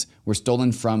tokens were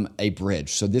stolen from a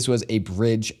bridge. So this was a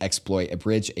bridge exploit, a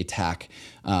bridge attack.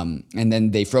 And then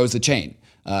they froze the chain.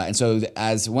 And so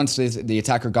as once the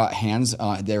attacker got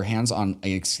their hands on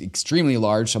an extremely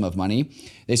large sum of money,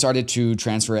 they started to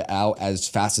transfer it out as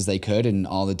fast as they could in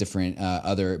all the different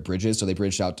other bridges. So they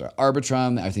bridged out to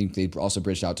Arbitrum. I think they also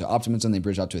bridged out to Optimism. They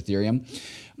bridged out to Ethereum.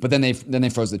 But then they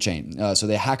froze the chain. So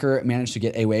the hacker managed to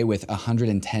get away with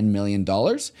 $110 million,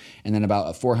 and then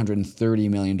about $430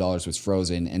 million was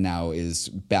frozen and now is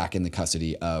back in the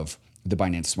custody of the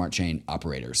Binance Smart Chain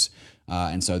operators.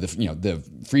 And so the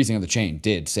freezing of the chain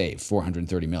did save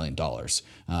 $430 million.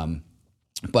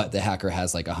 But the hacker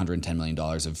has like $110 million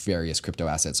of various crypto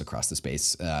assets across the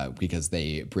space because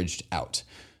they bridged out.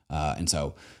 And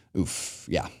so, oof.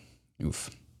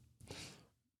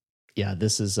 Yeah,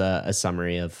 this is a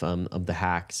summary of the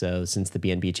hack. So since the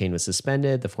BNB chain was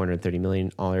suspended, the $430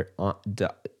 million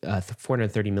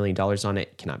on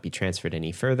it cannot be transferred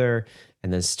any further.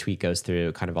 And this tweet goes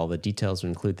through kind of all the details. We'll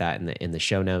include that in the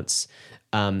show notes.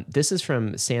 This is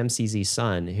from Sam CZ's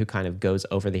son, who kind of goes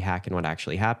over the hack and what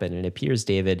actually happened. And it appears,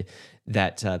 David,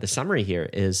 that the summary here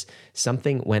is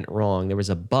something went wrong. There was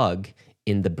a bug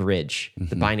in the bridge,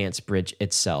 the Binance bridge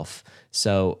itself.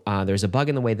 So there's a bug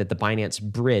in the way that the Binance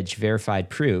bridge verified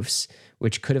proofs,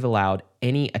 which could have allowed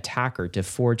any attacker to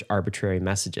forge arbitrary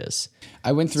messages.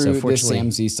 I went through the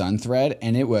Sam Z Sun thread,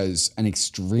 and it was an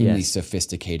extremely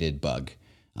sophisticated bug.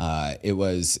 It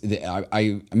was,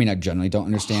 I generally don't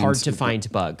understand. Hard to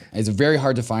find bug. It's a very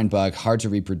hard to find bug, hard to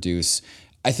reproduce.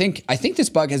 I think this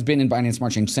bug has been in Binance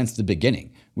Smart Chain since the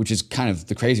beginning, which is kind of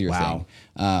the crazier thing.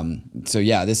 So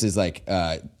yeah, this is like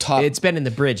top. It's been in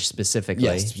the bridge specifically.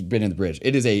 Yes, it's been in the bridge.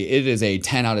 It is a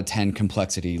 10 out of 10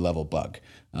 complexity level bug.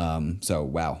 So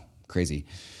wow, crazy.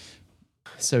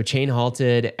 So chain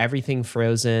halted, everything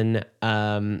frozen.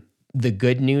 The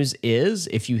good news is,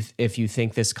 if you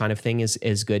think this kind of thing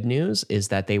is good news, is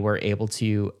that they were able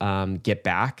to get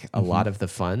back a lot of the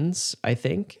funds, I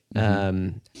think.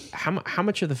 How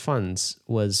much of the funds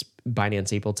was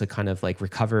Binance able to kind of like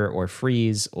recover or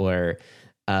freeze, or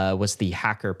was the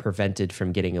hacker prevented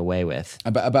from getting away with?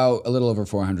 About a little over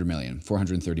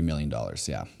 $430 million.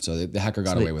 Yeah. So the hacker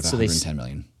got away with $110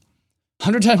 million.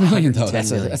 $110 million though.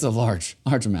 That's a large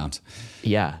amount.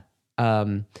 Yeah.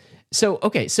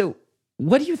 So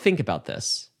what do you think about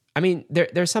this? I mean,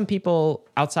 there's some people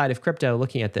outside of crypto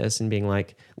looking at this and being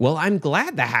like, well, I'm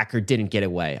glad the hacker didn't get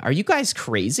away. Are you guys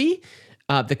crazy?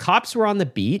 The cops were on the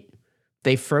beat.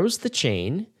 They froze the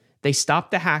chain. They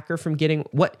stopped the hacker from getting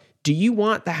what? Do you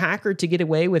want the hacker to get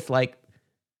away with like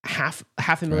half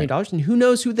a million dollars? And who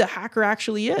knows who the hacker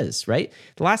actually is, right?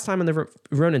 The last time on the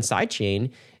Ronin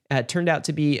sidechain turned out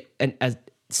to be a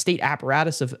state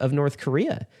apparatus of North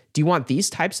Korea. Do you want these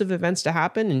types of events to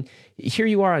happen? And here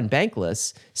you are on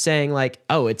Bankless saying like,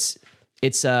 oh, it's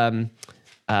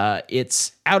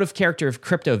out of character of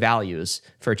crypto values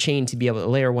for a chain to be able to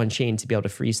layer one chain to be able to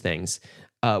freeze things.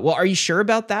 Well, are you sure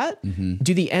about that?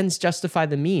 Do the ends justify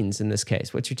the means in this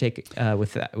case? What's your take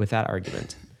with that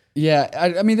argument?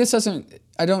 Yeah, I mean,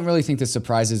 I don't really think this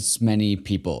surprises many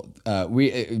people.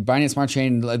 Binance Smart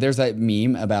Chain, there's that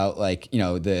meme about like,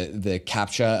 the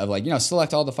CAPTCHA of like,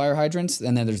 select all the fire hydrants.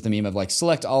 And then there's the meme of like,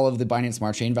 select all of the Binance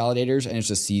Smart Chain validators. And it's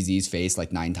just CZ's face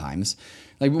like 9 times.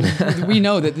 Like we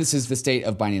know that this is the state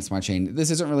of Binance Smart Chain. This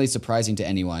isn't really surprising to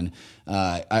anyone.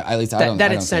 At least I don't.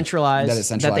 That it's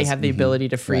centralized. That they have the ability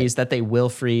to freeze. That they will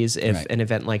freeze if an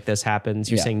event like this happens.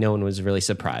 You're saying no one was really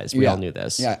surprised. We all knew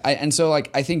this. Yeah, and so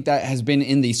like I think that has been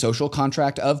in the social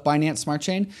contract of Binance Smart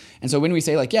Chain. And so when we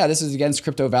say like, yeah, this is against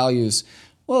crypto values.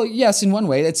 Well, yes, in one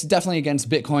way, it's definitely against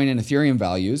Bitcoin and Ethereum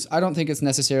values. I don't think it's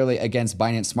necessarily against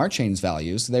Binance Smart Chain's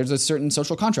values. There's a certain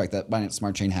social contract that Binance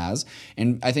Smart Chain has,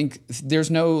 and I think there's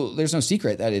no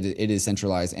secret that it is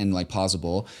centralized and like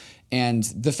plausible. And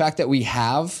the fact that we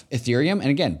have Ethereum, and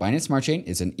again, Binance Smart Chain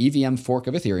is an EVM fork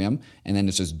of Ethereum, and then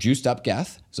it's just juiced up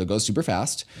Geth, so it goes super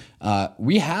fast.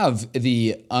 We have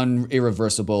the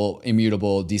irreversible,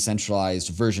 immutable, decentralized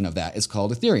version of that. It's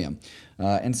called Ethereum,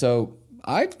 and so.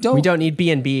 We don't need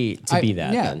BNB to be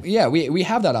that. Yeah, we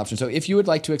have that option. So if you would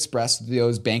like to express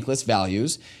those bankless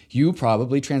values, you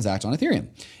probably transact on Ethereum.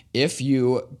 If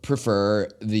you prefer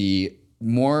the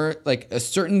more like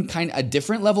a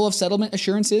different level of settlement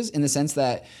assurances in the sense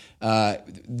that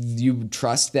you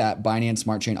trust that Binance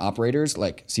Smart Chain operators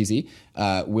like CZ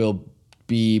will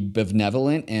be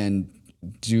benevolent and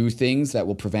do things that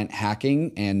will prevent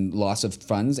hacking and loss of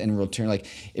funds and return. Like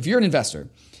if you're an investor,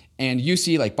 and you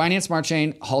see like Binance Smart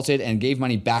Chain halted and gave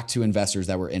money back to investors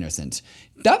that were innocent,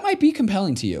 that might be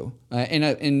compelling to you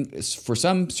for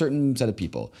some certain set of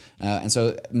people. And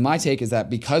so my take is that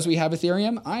because we have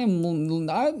Ethereum, I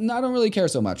don't really care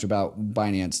so much about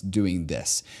Binance doing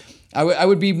this. I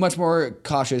would be much more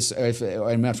cautious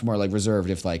and much more like reserved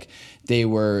if like they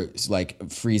were like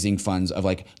freezing funds of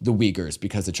like the Uyghurs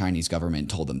because the Chinese government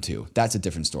told them to. That's a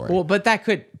different story. Well, but that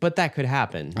could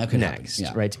happen next, happen,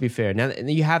 yeah. right? To be fair, now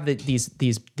you have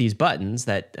these buttons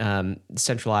that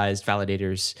centralized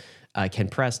validators can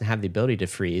press and have the ability to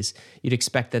freeze. You'd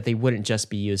expect that they wouldn't just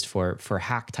be used for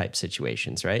hack type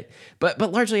situations, right? But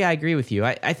largely, I agree with you.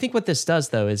 I think what this does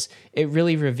though is it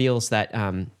really reveals that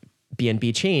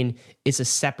BNB chain is a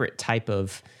separate type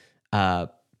of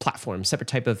platform, separate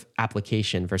type of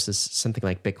application versus something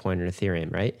like Bitcoin or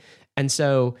Ethereum, right? And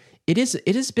so it is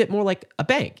a bit more like a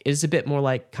bank. It is a bit more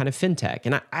like kind of fintech.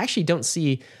 And I actually don't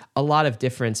see a lot of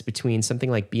difference between something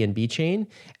like BNB chain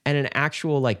and an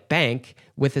actual like bank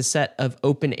with a set of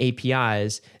open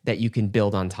APIs that you can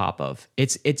build on top of.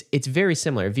 It's very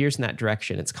similar. It veers in that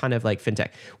direction. It's kind of like fintech.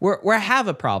 Where I have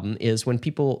a problem is when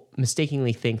people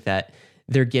mistakenly think that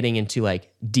they're getting into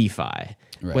like DeFi,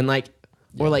 right. When like,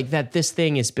 or like that this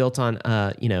thing is built on,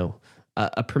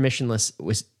 a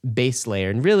permissionless base layer.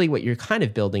 And really what you're kind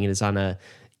of building is on a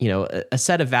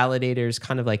set of validators,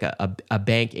 kind of like a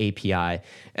bank API.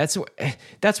 That's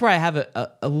where I have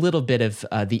a little bit of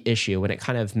the issue when it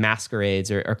kind of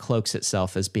masquerades or cloaks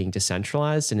itself as being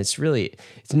decentralized. And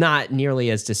it's not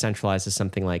nearly as decentralized as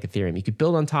something like Ethereum. You could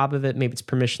build on top of it. Maybe it's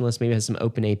permissionless, maybe it has some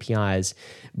open APIs,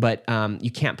 but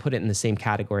you can't put it in the same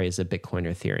category as a Bitcoin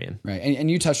or Ethereum. Right. And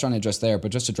you touched on it just there,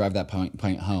 but just to drive that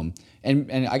point home,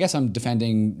 and I guess I'm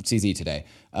defending CZ today.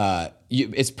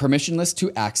 It's permissionless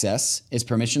to access. It's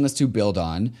permissionless to build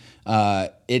on.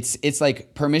 It's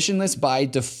like permissionless by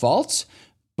default,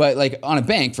 but like on a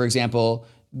bank, for example,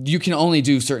 you can only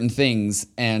do certain things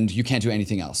and you can't do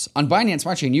anything else. On Binance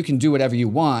Smart Chain, you can do whatever you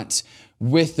want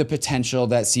with the potential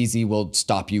that CZ will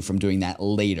stop you from doing that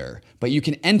later. But you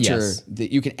can enter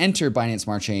Binance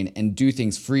Smart Chain and do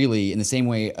things freely in the same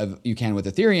way you can with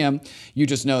Ethereum. You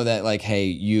just know that like, hey,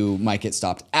 you might get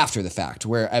stopped after the fact.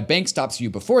 Where a bank stops you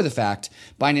before the fact,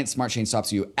 Binance Smart Chain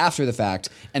stops you after the fact,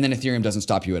 and then Ethereum doesn't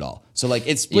stop you at all. So like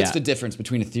it splits the difference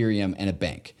between Ethereum and a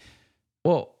bank.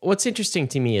 Well, what's interesting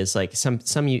to me is like some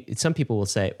people will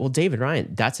say, well, David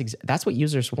Ryan, that's what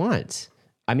users want.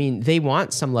 I mean, they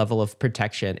want some level of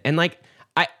protection. And like,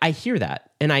 I hear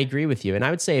that and I agree with you. And I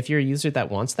would say if you're a user that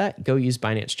wants that, go use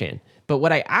Binance Chain. But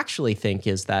what I actually think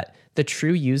is that the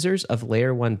true users of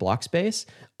layer one block space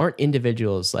aren't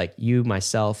individuals like you,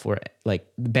 myself, or like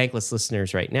bankless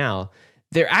listeners right now.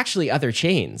 They're actually other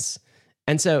chains.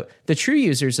 And so the true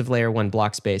users of layer one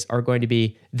block space are going to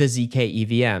be the ZK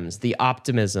EVMs, the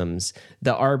Optimisms,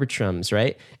 the Arbitrums,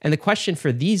 right? And the question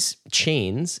for these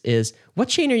chains is, what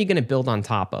chain are you going to build on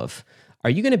top of? Are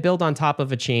you going to build on top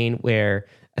of a chain where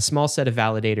a small set of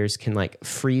validators can like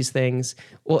freeze things?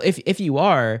 Well, if you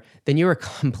are, then you are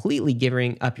completely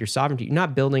giving up your sovereignty. You're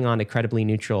not building on a credibly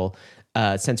neutral,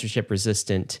 censorship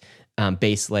resistant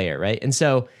base layer, right? And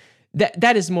so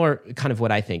that is more kind of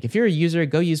what I think. If you're a user,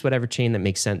 go use whatever chain that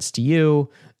makes sense to you,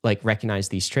 like recognize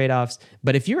these trade-offs.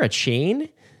 But if you're a chain,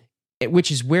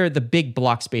 which is where the big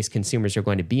block space consumers are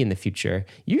going to be in the future,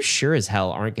 you sure as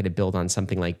hell aren't going to build on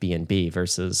something like BNB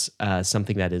versus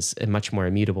something that is much more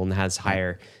immutable and has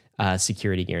higher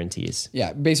security guarantees.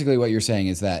 Yeah, basically what you're saying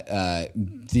is that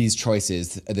these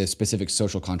choices, the specific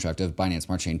social contract of Binance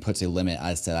Smart Chain puts a limit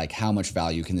as to like how much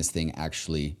value can this thing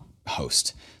actually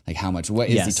host? Like what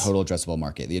is the total addressable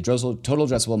market? The total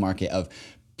addressable market of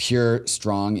pure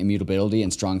strong immutability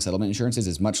and strong settlement assurances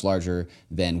is much larger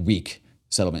than weak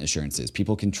settlement assurances.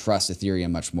 People can trust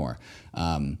Ethereum much more.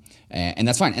 And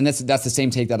that's fine. And that's the same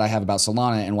take that I have about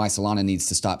Solana and why Solana needs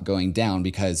to stop going down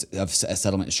because of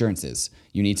settlement assurances.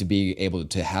 You need to be able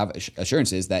to have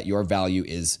assurances that your value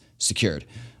is secured.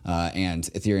 And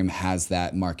Ethereum has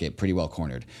that market pretty well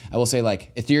cornered. I will say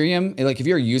like Ethereum, like if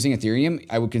you're using Ethereum,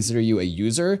 I would consider you a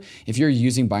user. If you're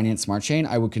using Binance Smart Chain,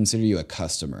 I would consider you a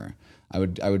customer. I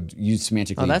would use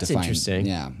semantically. Oh, that's interesting.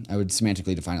 Yeah, I would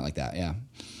semantically define it like that. Yeah.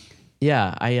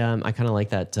 Yeah, I kind of like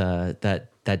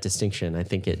that distinction. I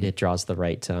think it draws the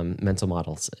right mental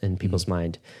models in people's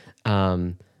mind.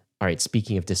 All right,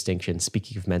 speaking of distinction,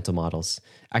 speaking of mental models,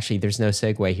 actually, there's no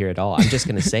segue here at all. I'm just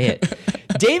going to say it.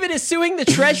 David is suing the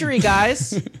Treasury,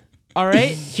 guys. All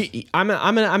right, I'm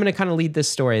gonna kind of lead this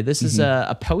story. This is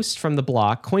a post from the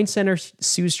block. Coin Center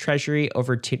sues Treasury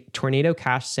over Tornado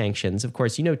Cash sanctions. Of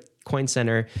course, you know Coin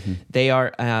Center. They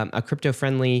are a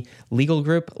crypto-friendly legal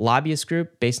group, lobbyist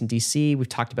group based in DC. We've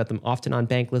talked about them often on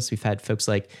Bankless. We've had folks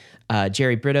like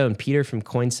Jerry Brito and Peter from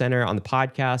Coin Center on the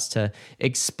podcast to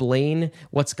explain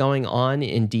what's going on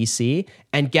in DC.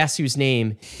 And guess whose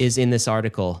name is in this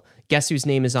article? Guess whose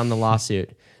name is on the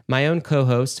lawsuit? My own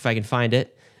co-host, if I can find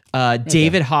it.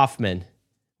 David Hoffman.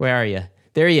 Where are you?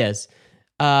 There he is.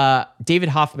 David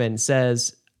Hoffman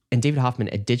says, and David Hoffman,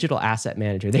 a digital asset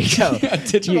manager. There you go.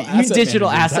 Digital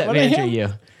asset manager, you.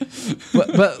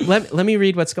 But let me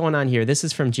read what's going on here. This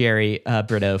is from Jerry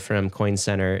Brito from Coin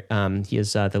Center. He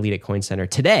is the lead at Coin Center.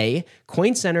 Today,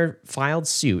 Coin Center filed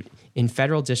suit in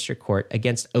federal district court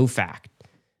against OFAC.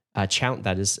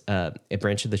 That is a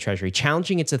branch of the Treasury,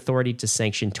 challenging its authority to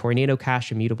sanction Tornado Cash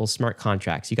immutable smart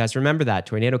contracts. You guys remember that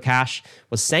Tornado Cash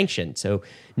was sanctioned, so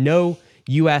no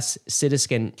U.S.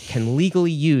 citizen can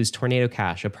legally use Tornado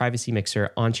Cash, a privacy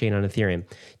mixer on-chain on Ethereum.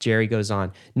 Jerry goes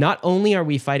on, not only are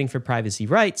we fighting for privacy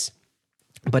rights,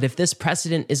 but if this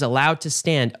precedent is allowed to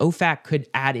stand, OFAC could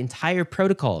add entire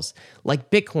protocols like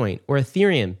Bitcoin or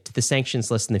Ethereum to the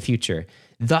sanctions list in the future,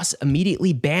 thus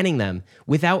immediately banning them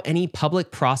without any public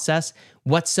process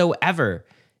whatsoever.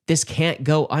 This can't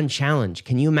go unchallenged.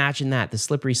 Can you imagine that? The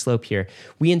slippery slope here.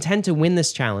 We intend to win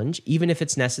this challenge, even if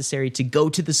it's necessary to go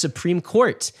to the Supreme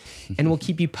Court, and we'll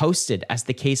keep you posted as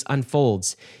the case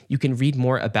unfolds. You can read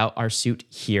more about our suit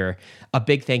here. A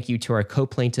big thank you to our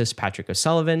co-plaintiffs, Patrick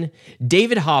O'Sullivan,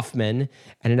 David Hoffman,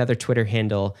 and another Twitter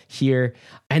handle here.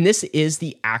 And this is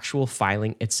the actual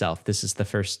filing itself. This is the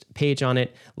first page on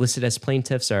it. Listed as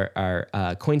plaintiffs are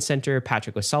Coin Center,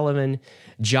 Patrick O'Sullivan,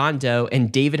 John Doe,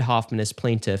 and David Hoffman as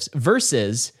plaintiffs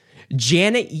versus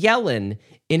Janet Yellen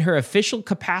in her official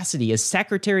capacity as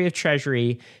Secretary of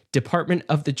Treasury, Department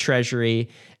of the Treasury,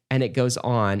 and it goes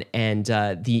on. And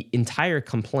the entire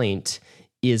complaint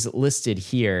is listed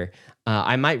here.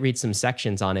 I might read some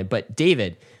sections on it, but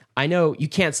David, I know you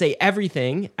can't say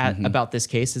everything about this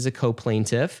case as a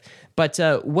co-plaintiff, but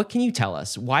what can you tell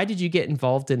us? Why did you get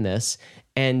involved in this?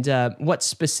 And what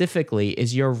specifically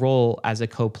is your role as a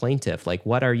co-plaintiff? Like,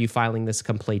 what are you filing this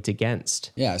complaint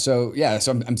against? So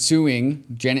I'm suing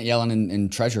Janet Yellen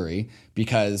and Treasury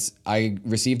because I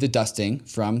received the dusting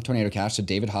from Tornado Cash to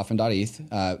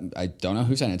davidhoffman.eth. I don't know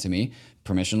who sent it to me.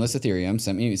 Permissionless Ethereum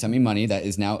sent me money that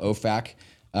is now OFAC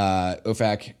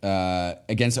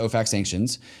against OFAC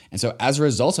sanctions. And so as a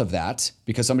result of that,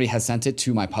 because somebody has sent it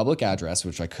to my public address,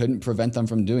 which I couldn't prevent them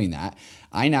from doing that,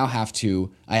 I now have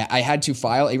to, I had to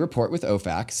file a report with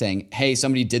OFAC saying, hey,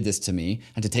 somebody did this to me.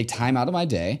 I had to take time out of my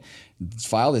day,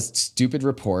 file this stupid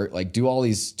report, like do all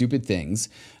these stupid things.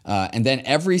 And then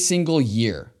every single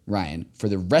year, Ryan, for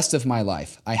the rest of my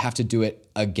life, I have to do it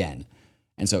again.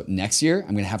 And so next year,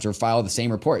 I'm going to have to file the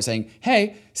same report saying,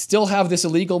 hey, still have this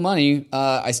illegal money.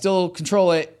 I still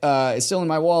control it. It's still in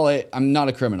my wallet. I'm not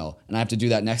a criminal. And I have to do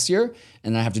that next year.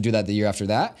 And then I have to do that the year after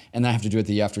that. And then I have to do it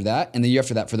the year after that. And the year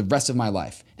after that for the rest of my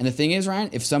life. And the thing is, Ryan,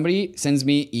 if somebody sends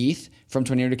me ETH from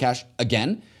Tornado Cash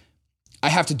again, I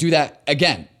have to do that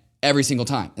again every single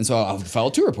time. And so I'll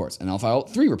file 2 reports and I'll file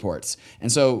 3 reports.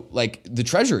 And so like the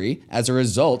Treasury, as a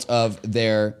result of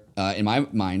their in my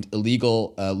mind,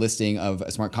 illegal listing of a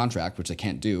smart contract, which I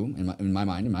can't do in my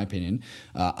mind, in my opinion,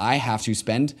 I have to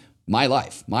spend my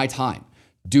life, my time,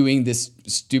 doing this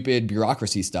stupid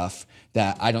bureaucracy stuff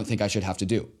that I don't think I should have to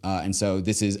do. And so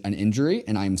this is an injury,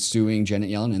 and I'm suing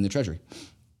Janet Yellen and the Treasury.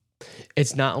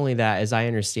 It's not only that, as I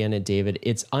understand it, David,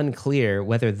 it's unclear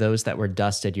whether those that were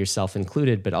dusted, yourself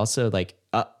included, but also like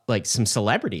some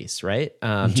celebrities, right?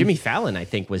 Jimmy Fallon, I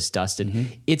think, was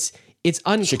dusted. It's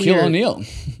unclear. Shaquille O'Neal.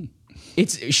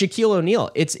 It's Shaquille O'Neal.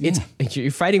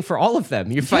 You're fighting for all of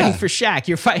them. You're fighting for Shaq.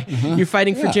 You're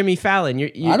fighting for Jimmy Fallon.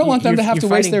 I don't want them to have to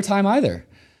waste their time either.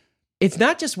 It's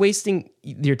not just wasting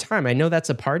your time. I know that's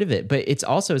a part of it, but it's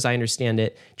also, as I understand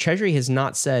it, Treasury has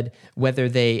not said whether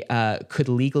they could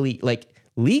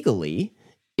legally,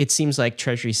 it seems like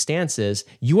Treasury's stance is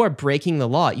you are breaking the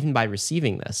law even by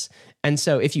receiving this. And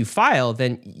so if you file,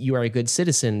 then you are a good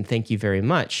citizen. Thank you very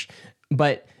much.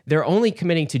 But they're only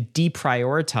committing to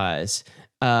deprioritize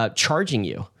charging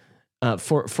you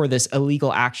for this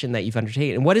illegal action that you've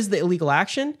undertaken. And what is the illegal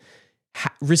action?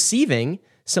 Receiving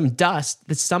some dust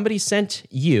that somebody sent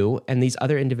you and these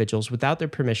other individuals without their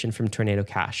permission from Tornado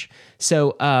Cash.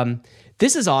 So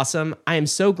this is awesome. I am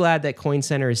so glad that Coin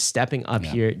Center is stepping up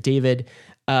here. David,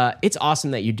 it's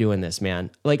awesome that you're doing this, man.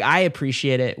 Like, I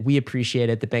appreciate it. We appreciate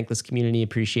it. The bankless community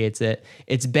appreciates it.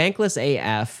 It's bankless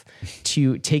AF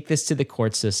to take this to the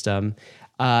court system.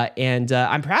 And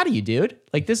I'm proud of you, dude.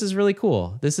 Like, this is really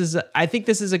cool. I think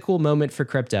this is a cool moment for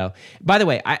crypto. By the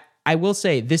way, I will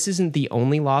say this isn't the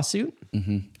only lawsuit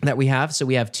that we have. So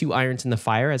we have 2 irons in the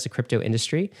fire as a crypto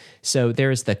industry. So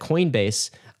there's the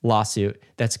Coinbase lawsuit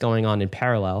that's going on in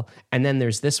parallel. And then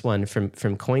there's this one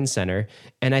from Coin Center.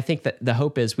 And I think that the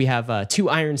hope is we have 2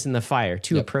 irons in the fire,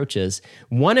 2 approaches.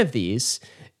 One of these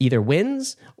either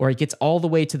wins or it gets all the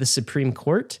way to the Supreme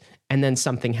Court and then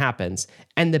something happens.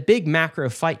 And the big macro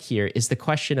fight here is the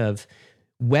question of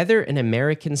whether an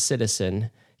American citizen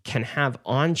can have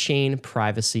on-chain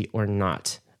privacy or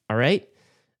not. All right.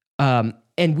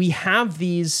 And we have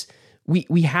these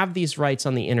rights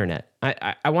on the internet.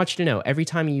 I want you to know, every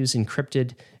time you use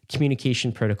encrypted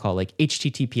communication protocol like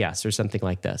HTTPS or something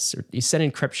like this, or you set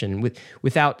encryption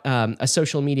without a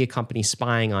social media company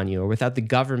spying on you or without the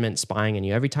government spying on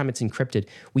you, every time it's encrypted,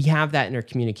 we have that in our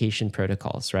communication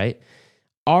protocols, right?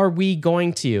 Are we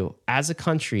going to, as a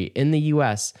country in the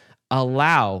US,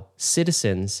 allow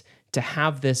citizens to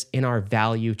have this in our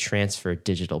value transfer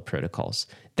digital protocols?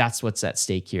 That's what's at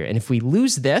stake here. And if we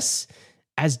lose this,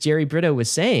 as Jerry Brito was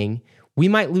saying, we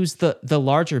might lose the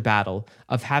larger battle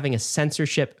of having a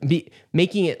censorship,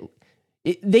 making it,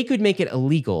 they could make it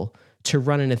illegal to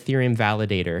run an Ethereum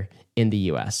validator in the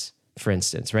US, for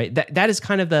instance, right? That is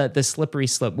kind of the slippery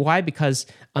slope. Why? Because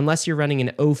unless you're running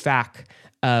an OFAC,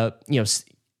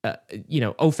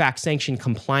 OFAC sanction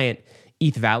compliant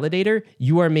ETH validator,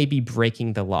 you are maybe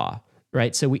breaking the law,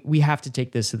 right? So we have to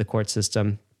take this to the court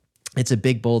system. It's a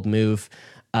big, bold move.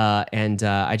 And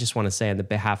I just want to say on the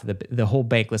behalf of the whole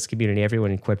bankless community,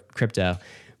 everyone in crypto,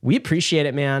 we appreciate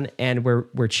it, man. And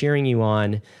we're cheering you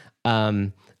on.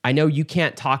 I know you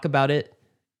can't talk about it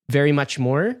very much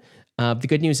more. The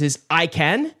good news is I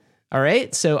can. All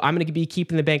right. So I'm going to be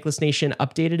keeping the Bankless Nation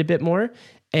updated a bit more.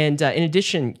 And in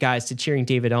addition, guys, to cheering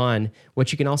David on,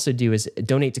 what you can also do is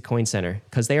donate to Coin Center,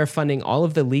 because they are funding all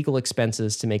of the legal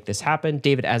expenses to make this happen.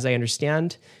 David, as I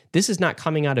understand, this is not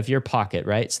coming out of your pocket,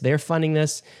 right? So they're funding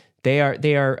this. They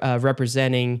are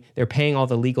representing, they're paying all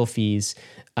the legal fees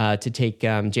to take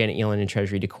Janet Yellen and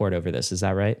Treasury to court over this. Is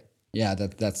that right? Yeah,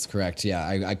 that's correct. Yeah,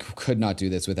 I could not do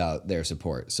this without their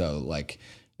support. So like,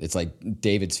 it's like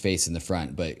David's face in the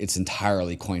front, but it's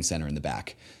entirely Coin Center in the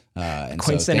back.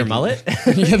 Coin Center mullet?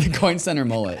 Yeah, the Coin Center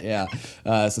mullet. Yeah.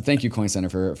 So thank you, Coin Center,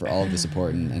 for all of the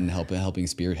support and helping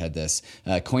spearhead this.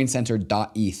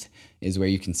 Coincenter.eth is where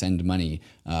you can send money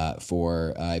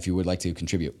for if you would like to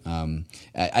contribute.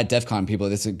 At Devcon, people,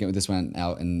 this went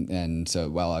out, and so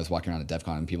while I was walking around at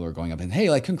Devcon, people were going up and, hey,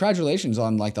 like, congratulations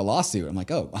on like the lawsuit. I'm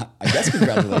like, oh, I guess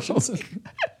congratulations.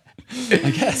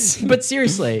 I guess. But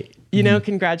seriously,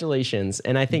 congratulations.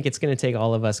 And I think it's going to take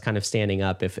all of us kind of standing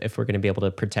up if we're going to be able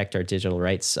to protect our digital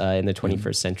rights in the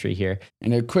 21st century here.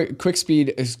 And a quick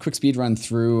speed run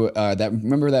through that.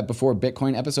 Remember that before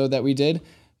Bitcoin episode that we did?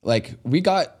 Like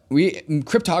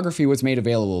cryptography was made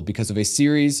available because of a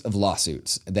series of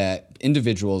lawsuits that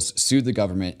individuals sued the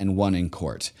government and won in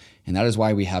court. And that is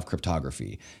why we have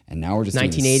cryptography. And now we're just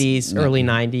 1980s, early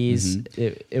 90s.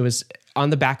 Mm-hmm. It was on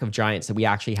the back of giants that we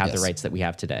actually have the rights that we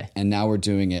have today. And now we're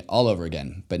doing it all over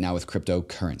again, but now with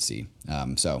cryptocurrency.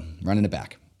 So running it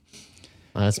back.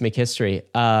 Let's make history.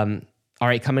 All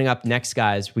right, coming up next,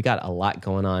 guys, we got a lot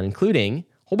going on, including a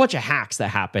whole bunch of hacks that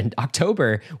happened.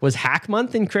 October was hack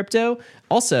month in crypto.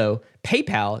 Also,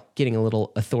 PayPal getting a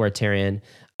little authoritarian.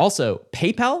 Also,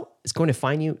 PayPal is going to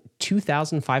fine you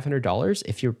 $2,500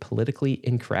 if you're politically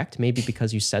incorrect, maybe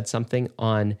because you said something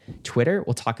on Twitter.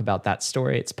 We'll talk about that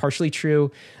story. It's partially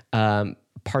true.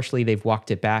 Partially, they've walked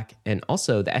it back. And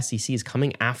also, the SEC is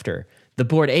coming after the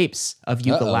Bored Apes of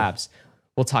Yuga Labs.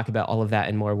 We'll talk about all of that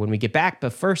and more when we get back.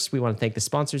 But first, we want to thank the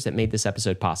sponsors that made this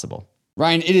episode possible.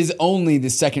 Ryan, it is only the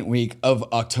second week of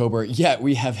October, yet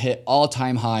we have hit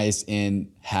all-time highs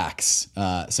in hacks.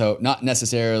 So not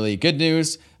necessarily good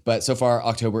news, but so far,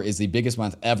 October is the biggest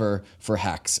month ever for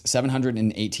hacks.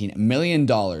 $718 million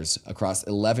across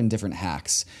 11 different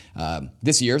hacks.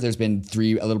 This year, there's been a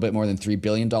little bit more than $3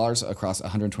 billion across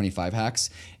 125 hacks.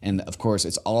 And of course,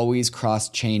 it's always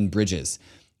cross-chain bridges,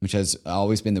 which has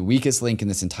always been the weakest link in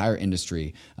this entire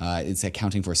industry. It's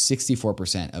accounting for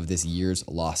 64% of this year's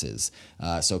losses.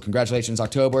 So congratulations,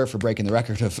 October, for breaking the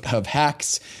record of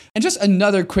hacks. And just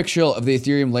another quick shill of the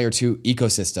Ethereum Layer 2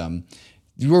 ecosystem.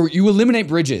 You eliminate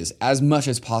bridges as much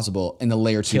as possible in the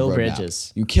layer 2 roadmap.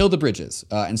 Bridges. You kill the bridges.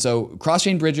 And so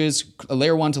cross-chain bridges,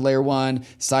 layer 1 to layer 1,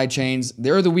 side chains,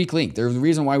 they're the weak link. They're the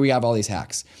reason why we have all these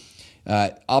hacks.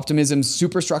 Optimism's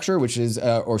superstructure, which is,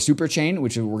 or superchain,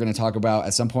 which we're going to talk about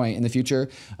at some point in the future.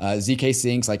 ZK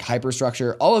syncs, like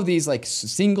hyperstructure, all of these like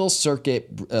single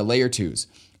circuit layer 2s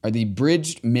are the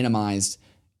bridged, minimized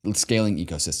scaling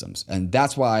ecosystems. And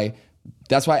that's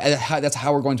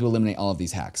how we're going to eliminate all of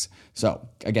these hacks. So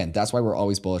again, that's why we're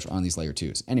always bullish on these layer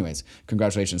 2s. Anyways,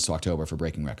 congratulations to October for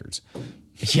breaking records.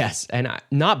 Yes, and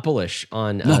not bullish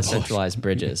on centralized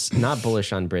bridges. Not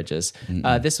bullish on bridges.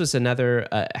 This was another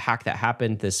hack that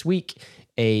happened this week.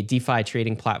 a DeFi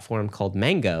trading platform called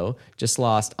Mango just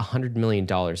lost $100 million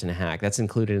in a hack. That's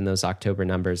included in those October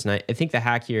numbers. And I think the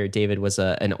hack here, David, was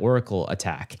an Oracle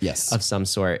attack of some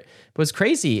sort. But what's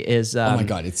crazy is... oh my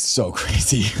God, it's so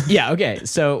crazy. Yeah, okay.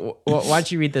 So why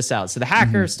don't you read this out? So the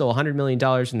hacker stole $100 million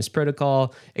from this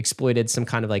protocol, exploited some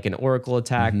kind of like an Oracle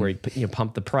attack where he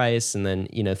pumped the price, and then,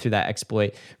 through that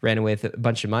exploit, ran away with a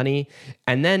bunch of money.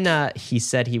 And then he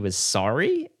said he was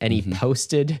sorry, and he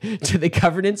posted to the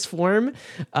governance forum,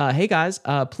 hey guys,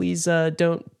 please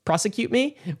don't prosecute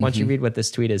me. Why don't you read what this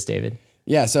tweet is, David?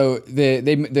 Yeah, so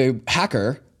the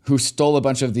hacker who stole a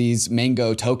bunch of these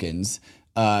Mango tokens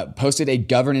posted a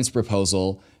governance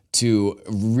proposal to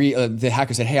the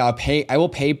hacker said, hey, I will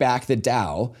pay back the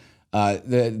DAO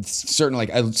like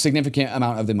a significant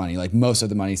amount of the money, like most of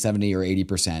the money, 70 or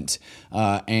 80%.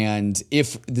 And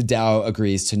if the DAO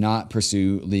agrees to not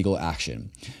pursue legal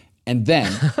action. And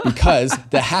then, because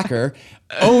the hacker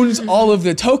owns all of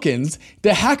the tokens,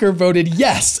 the hacker voted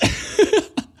yes.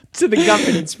 To the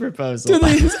governance proposal. To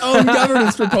his own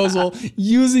governance proposal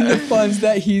using the funds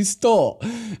that he stole.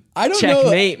 I don't know.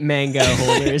 Checkmate, Mango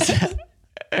holders.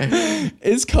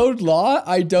 Is code law?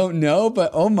 I don't know, but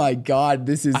oh my God,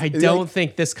 this is... I don't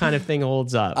think this kind of thing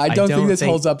holds up. I don't think this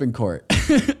holds up in court.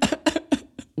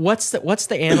 What's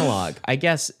the analog? I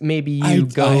guess maybe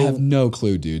I have no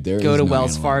clue, dude. Go to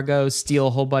Wells Fargo, steal a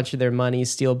whole bunch of their money,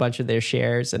 steal a bunch of their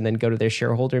shares, and then go to their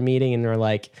shareholder meeting, and they're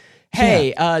like,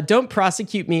 hey, don't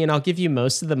prosecute me and I'll give you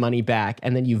most of the money back.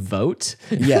 And then you vote.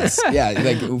 Yes. Yeah.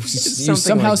 Like you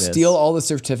somehow steal all the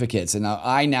certificates. And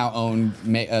I now own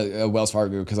Wells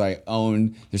Fargo because I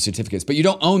own the certificates. But you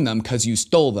don't own them because you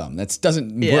stole them. That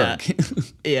doesn't work.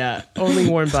 Yeah. Only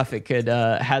Warren Buffett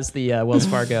has the Wells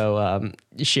Fargo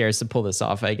shares to pull this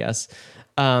off, I guess.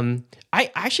 I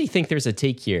actually think there's a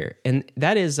take here, and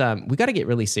that is we got to get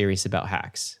really serious about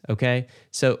hacks, okay?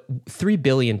 So $3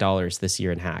 billion this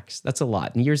year in hacks. That's a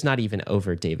lot. And the year's not even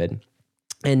over, David.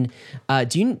 And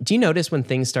do you notice when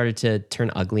things started to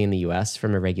turn ugly in the US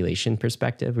from a regulation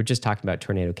perspective? We're just talking about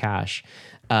Tornado Cash.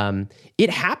 It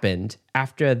happened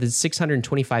after the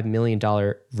 $625 million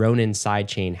Ronin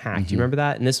sidechain hack. Do you remember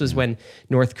that? And this was when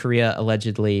North Korea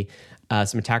allegedly...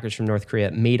 some attackers from North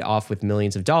Korea made off with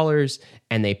millions of dollars,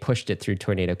 and they pushed it through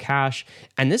Tornado Cash.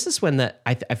 And this is when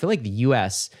I feel like the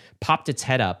U.S. popped its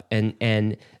head up,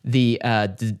 and the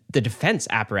defense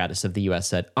apparatus of the U.S.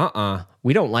 said,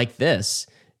 we don't like this.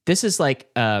 This is like,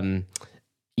 against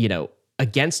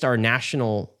our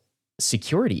national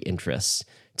security interests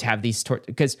to have these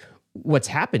because what's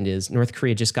happened is North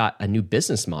Korea just got a new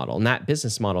business model, and that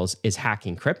business model is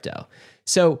hacking crypto.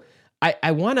 So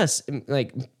I want us,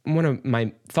 like, one of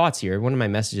my thoughts here, one of my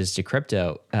messages to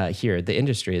crypto here, the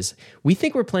industry, is we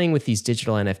think we're playing with these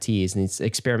digital NFTs and these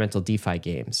experimental DeFi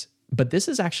games, but this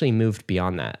has actually moved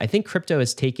beyond that. I think crypto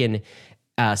has taken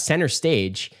center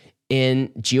stage in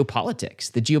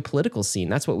geopolitics, the geopolitical scene.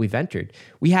 That's what we've entered.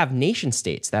 We have nation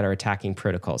states that are attacking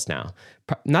protocols now.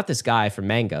 Not this guy from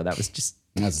Mango. That was just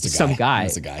some guy.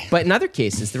 That's a guy. But in other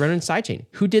cases, the Ronin sidechain.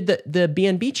 Who did the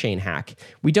BNB chain hack?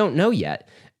 We don't know yet.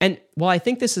 And while I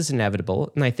think this is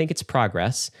inevitable, and I think it's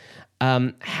progress,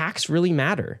 hacks really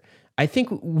matter. I think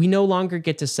we no longer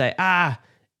get to say,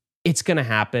 it's going to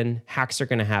happen. Hacks are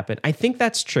going to happen. I think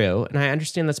that's true, and I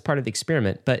understand that's part of the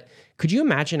experiment. But could you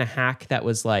imagine a hack that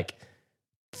was like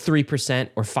 3%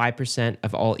 or 5%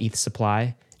 of all ETH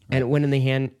supply, and it went in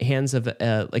the hands of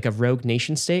like a rogue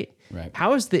nation state? Right.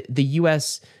 How is the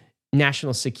U.S.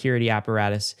 national security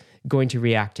apparatus going to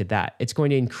react to that? It's going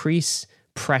to increase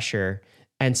pressure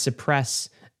and suppress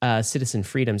citizen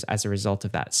freedoms as a result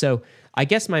of that. So I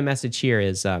guess my message here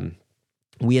is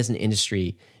we as an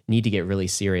industry need to get really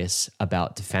serious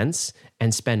about defense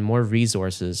and spend more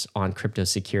resources on crypto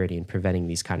security and preventing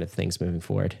these kind of things moving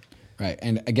forward. Right.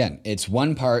 And again, it's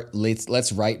one part,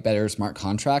 let's write better smart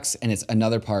contracts. And it's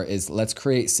another part is let's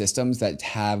create systems that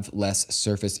have less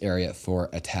surface area for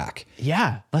attack.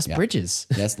 Yeah. Less bridges.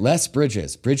 Yes. Less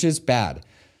bridges. Bridges bad.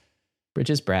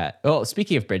 Bridges, Brat. Oh,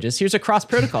 speaking of bridges, here's a cross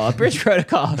protocol, a bridge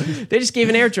protocol. They just gave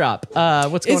an airdrop.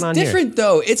 What's going on here? It's different,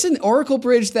 though. It's an Oracle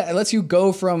bridge that lets you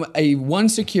go from one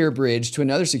secure bridge to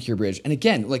another secure bridge. And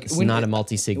again, like it's not a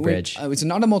multi-sig bridge. It's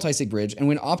not a multi-sig bridge. And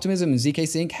when Optimism and ZK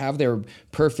Sync have their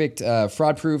perfect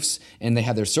fraud proofs and they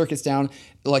have their circuits down,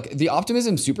 like the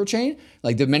Optimism superchain,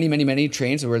 like the many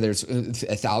chains where there's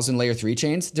 1,000 layer 3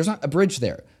 chains, there's not a bridge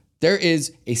there. There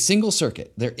is a single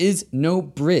circuit. There is no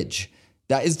bridge.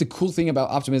 That is the cool thing about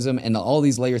Optimism and all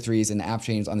these layer 3s and app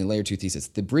chains on the layer 2 thesis.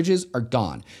 The bridges are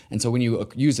gone. And so when you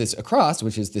use this across,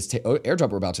 which is this airdrop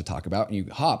we're about to talk about, and you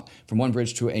hop from one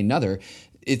bridge to another,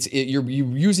 you're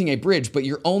using a bridge, but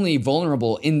you're only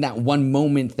vulnerable in that one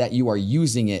moment that you are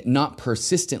using it, not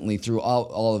persistently through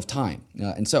all of time.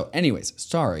 And so, anyways,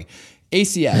 sorry.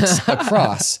 ACX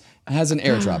across has an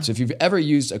airdrop. So if you've ever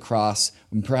used across,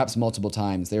 perhaps multiple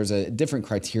times, there's a different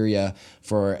criteria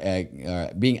for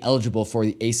being eligible for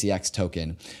the ACX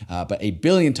token. But 1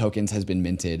 billion tokens has been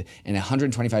minted, and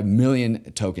 125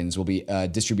 million tokens will be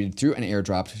distributed through an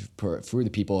airdrop for the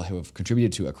people who have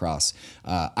contributed to across.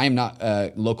 I am not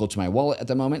local to my wallet at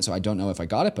the moment, so I don't know if I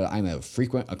got it, but I'm a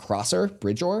frequent acrosser,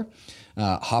 bridgeor.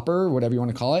 Hopper, whatever you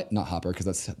want to call it. Not Hopper,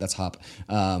 because that's Hop.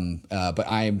 But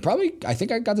I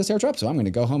think I got this airdrop, so I'm going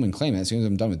to go home and claim it as soon as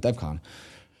I'm done with Devcon.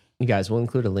 You guys, we'll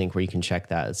include a link where you can check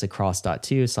that. It's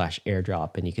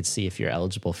across.to/airdrop, and you can see if you're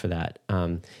eligible for that.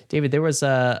 David, there was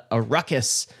a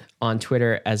ruckus on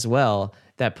Twitter as well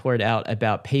that poured out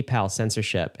about PayPal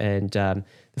censorship. And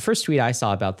the first tweet I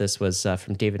saw about this was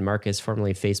from David Marcus,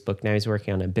 formerly of Facebook. Now he's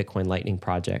working on a Bitcoin Lightning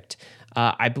project.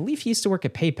 I believe he used to work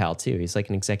at PayPal too. He's like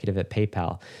an executive at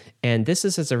PayPal. And this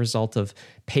is as a result of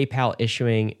PayPal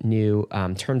issuing new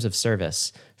terms of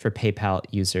service for PayPal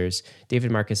users. David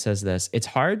Marcus says this: "It's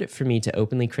hard for me to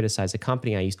openly criticize a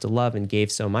company I used to love and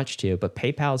gave so much to, but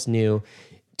PayPal's new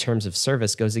terms of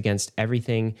service goes against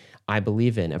everything I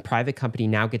believe in. A private company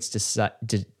now gets to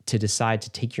decide to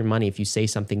take your money if you say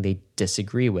something they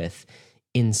disagree with.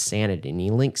 Insanity." And he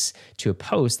links to a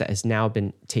post that has now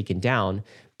been taken down.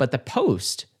 But the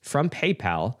post from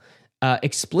PayPal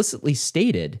explicitly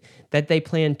stated that they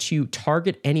plan to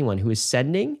target anyone who is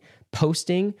sending,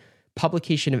 posting,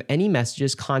 publication of any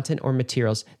messages, content, or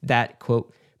materials that,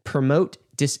 quote, promote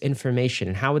disinformation.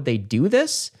 And how would they do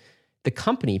this? The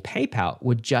company, PayPal,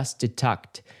 would just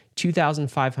deduct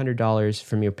 $2,500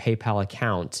 from your PayPal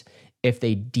account if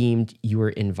they deemed you were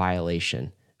in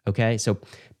violation. Okay, so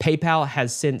PayPal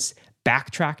has since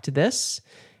backtracked this,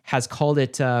 has called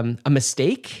it a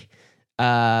mistake.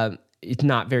 It's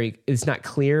not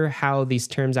clear how these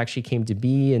terms actually came to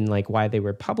be and like why they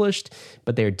were published,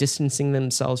 but they are distancing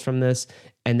themselves from this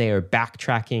and they are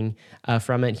backtracking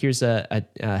from it. Here's a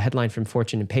headline from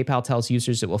Fortune. PayPal tells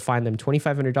users it will fine them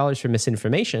 $2,500 for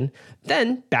misinformation,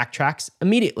 then backtracks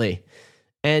immediately.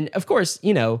 And of course,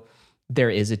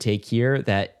 there is a take here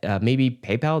that maybe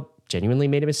PayPal genuinely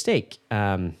made a mistake.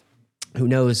 Who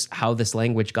knows how this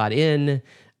language got in?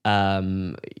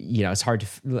 It's hard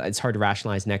to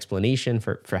rationalize an explanation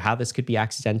for how this could be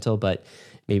accidental, but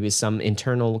maybe some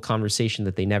internal conversation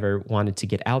that they never wanted to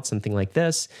get out, something like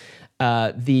this.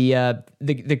 I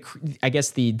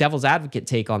guess the devil's advocate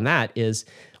take on that is,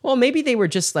 well, maybe they were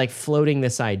just like floating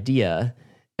this idea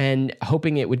and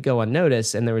hoping it would go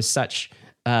unnoticed, and there was such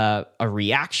a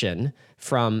reaction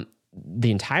from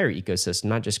the entire ecosystem,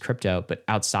 not just crypto, but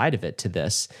outside of it to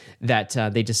this, that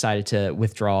they decided to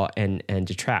withdraw and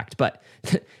detract. But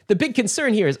the big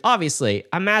concern here is obviously,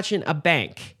 imagine a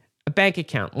bank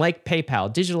account like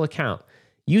PayPal, digital account.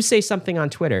 You say something on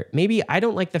Twitter. Maybe I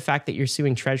don't like the fact that you're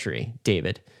suing Treasury,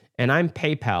 David, and I'm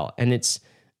PayPal, and it's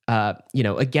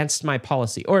against my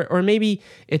policy, or maybe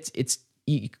it's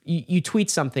you tweet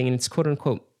something and it's quote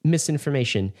unquote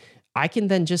misinformation. I can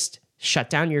then just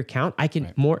shut down your account. I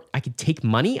can take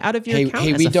money out of your account.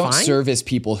 Hey, we don't fine? service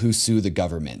people who sue the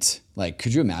government. Like,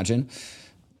 could you imagine?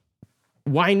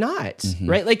 Why not? Mm-hmm.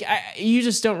 Right? Like, you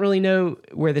just don't really know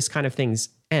where this kind of things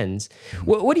ends. Mm-hmm.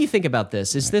 What do you think about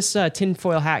this? Is this a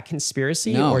tinfoil hat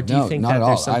conspiracy, or do you think that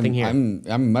there's something here?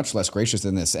 I'm much less gracious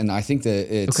than this, and I think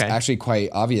that it's actually quite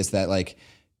obvious that like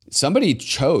somebody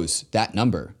chose that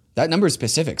number. That number is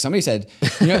specific. Somebody said,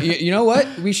 you know what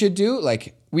we should do?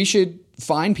 Like, we should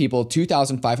fine people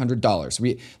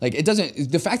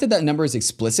 $2,500. The fact that number is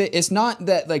explicit, it's not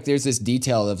that like there's this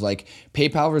detail of like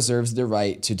PayPal reserves the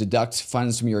right to deduct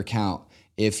funds from your account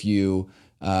if you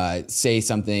say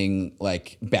something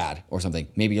like bad or something,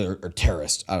 maybe or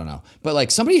terrorist, I don't know. But like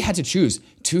somebody had to choose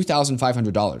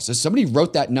 $2,500. So somebody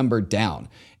wrote that number down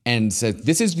and said,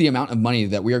 this is the amount of money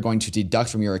that we are going to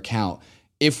deduct from your account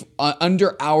if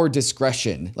under our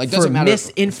discretion, like doesn't matter,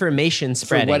 misinformation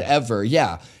spreading, for whatever,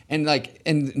 yeah. And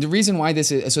the reason why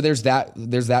this is, so there's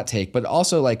that take, but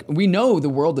also like we know the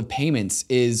world of payments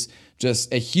is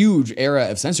just a huge era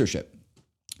of censorship.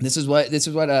 This is what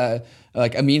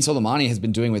like Amin Soleimani has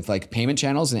been doing with like payment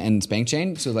channels and bank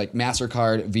chain. So like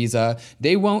MasterCard, Visa,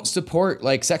 they won't support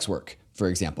like sex work, for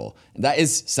example. That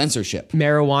is censorship.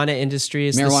 Marijuana industry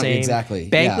is the same. Exactly.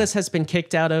 Bankless has been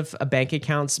kicked out of bank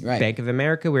accounts. Right. Bank of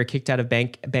America, we were kicked out of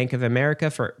Bank of America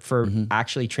for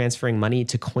actually transferring money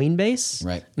to Coinbase.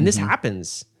 Right. And this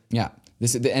happens. Yeah.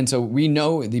 And so we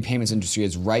know the payments industry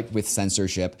is ripe with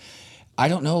censorship. I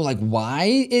don't know like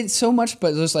why it's so much,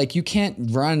 but it's like you can't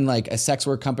run like a sex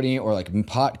work company or like a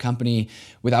pot company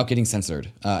without getting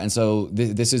censored. And so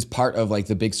this is part of like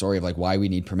the big story of like why we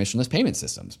need permissionless payment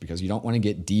systems, because you don't want to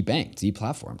get debanked,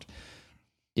 deplatformed.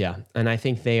 Yeah, and I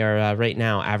think they are right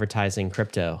now advertising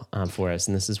crypto for us,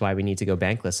 and this is why we need to go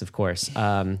bankless, of course.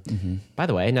 By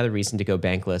the way, another reason to go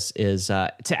bankless is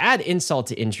to add insult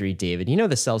to injury, David. You know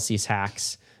the Celsius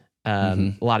hacks?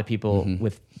 A lot of people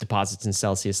with deposits in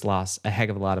Celsius lost a heck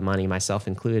of a lot of money, myself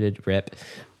included, RIP.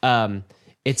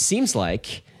 It seems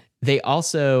like they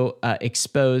also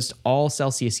exposed all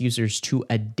Celsius users to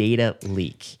a data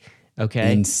leak.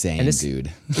 Okay. Insane, and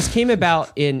dude. This came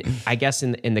about in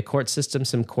the court system,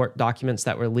 some court documents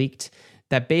that were leaked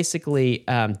that basically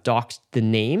doxed the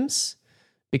names,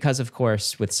 because of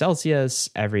course with Celsius,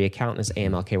 every account is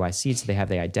AML KYC, so they have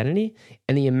the identity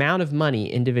and the amount of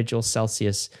money individual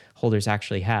Celsius holders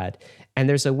actually had. And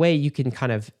there's a way you can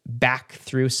kind of back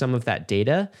through some of that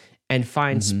data and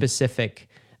find specific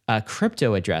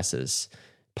crypto addresses,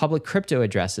 public crypto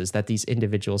addresses that these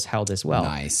individuals held as well.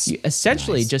 Nice. You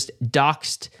essentially just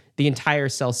doxed the entire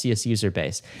Celsius user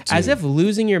base. Dude. As if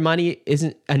losing your money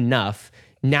isn't enough,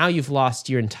 now you've lost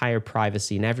your entire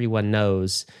privacy and everyone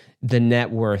knows the net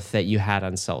worth that you had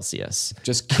on Celsius.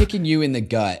 Just kicking you in the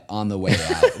gut on the way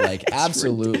out. Like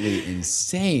absolutely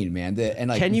insane, man. And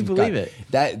like, can you believe it?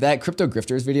 That crypto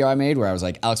grifters video I made where I was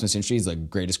like, Alex Masinchi is the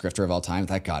greatest grifter of all time.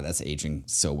 Thank God, that's aging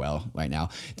so well right now.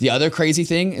 The other crazy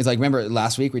thing is like, remember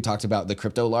last week we talked about the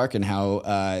crypto lark and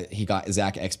how he got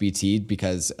Zach XBT'd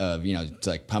because of,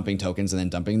 like pumping tokens and then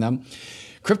dumping them.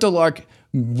 Crypto lark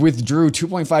withdrew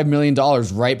 $2.5 million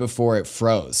right before it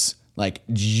froze. Like,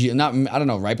 I don't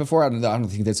know, right before, I don't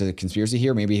think there's a conspiracy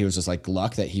here. Maybe he was just like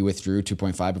luck that he withdrew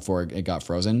 2.5 before it got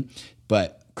frozen.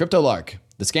 But Crypto Lark,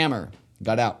 the scammer,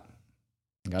 got out.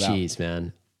 Jeez,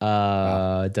 man.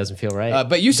 It doesn't feel right.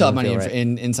 But you still have money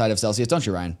inside of Celsius, don't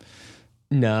you, Ryan?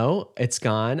 No, it's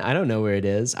gone. I don't know where it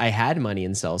is. I had money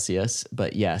in Celsius,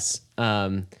 but yes.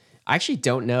 I actually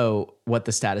don't know what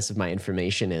the status of my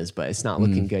information is, but it's not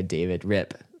looking good, David.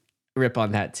 Rip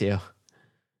on that too.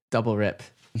 Double rip.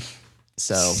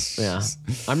 So yeah,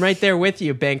 I'm right there with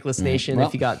you, Bankless Nation. Well,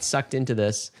 if you got sucked into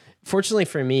this, fortunately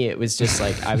for me, it was just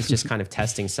like I was just kind of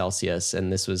testing Celsius,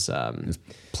 and this was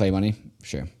play money,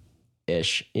 sure,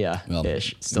 ish, yeah, well,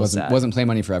 ish. Still wasn't play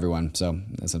money for everyone, so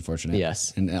that's unfortunate.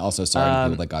 Yes, and also sorry to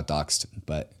people that got doxxed,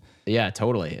 but yeah,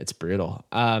 totally, it's brutal.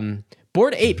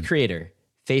 Bored Ape creator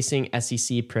facing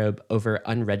SEC probe over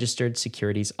unregistered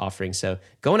securities offering. So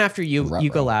going after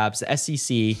Yuga Labs, the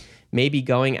SEC. Maybe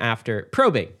going after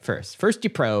probing first. First you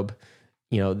probe,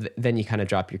 then you kind of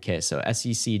drop your case. So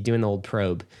SEC doing the old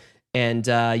probe. And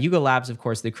Yuga Labs, of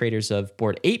course, the creators of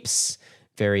Bored Apes,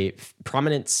 very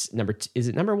prominent is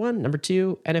it number one, number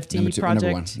two NFT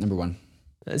project? Number one.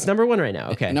 It's number one right now.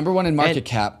 Okay. Number one in market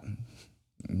cap,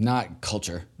 not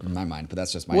culture in my mind, but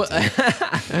that's just my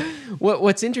take.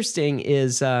 What's interesting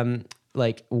is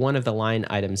like one of the line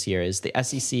items here is the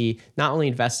SEC not only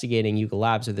investigating Yuga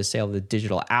Labs or the sale of the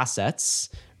digital assets,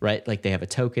 right? Like they have a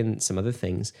token, some other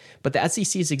things, but the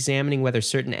SEC is examining whether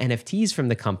certain NFTs from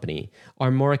the company are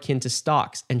more akin to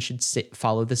stocks and should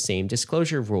follow the same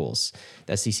disclosure rules.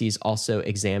 The SEC is also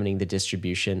examining the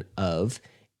distribution of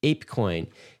ApeCoin.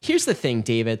 Here's the thing,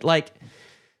 David, like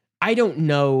I don't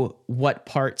know what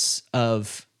parts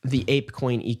of the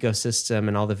ApeCoin ecosystem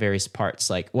and all the various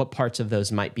parts, like what parts of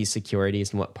those might be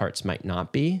securities and what parts might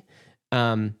not be.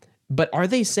 But are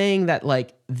they saying that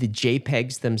like the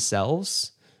JPEGs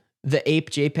themselves, the ape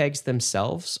JPEGs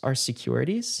themselves are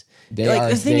securities? They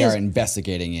are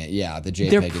investigating it. Yeah, the JPEG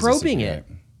they're probing it.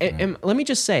 And let me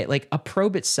just say, like a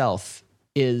probe itself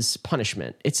is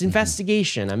punishment. It's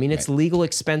investigation. I mean, it's legal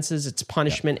expenses, it's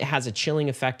punishment. It has a chilling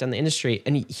effect on the industry.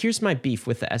 And here's my beef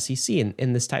with the SEC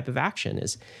in this type of action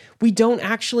is we don't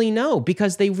actually know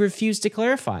because they refuse to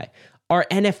clarify. Are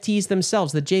NFTs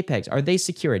themselves, the JPEGs, are they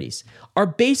securities? Are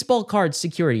baseball cards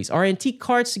securities? Are antique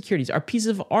cards securities? Are pieces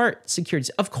of art securities?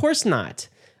 Of course not.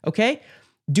 Okay?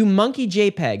 Do monkey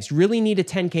JPEGs really need a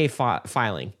 10K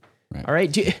filing? Right. All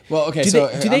right. Do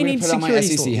they need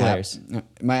securities lawyers?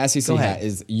 My SEC hat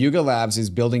is Yuga Labs is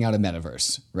building out a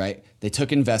metaverse, right? They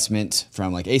took investment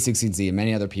from like A16Z and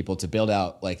many other people to build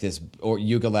out like this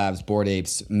Yuga Labs Bored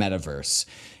Apes metaverse.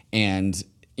 And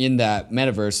in that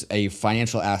metaverse, a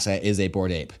financial asset is a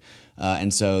Bored Ape.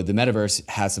 And so the metaverse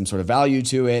has some sort of value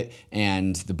to it,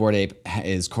 and the Bored Ape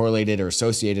is correlated or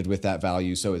associated with that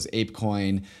value. So is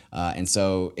ApeCoin. And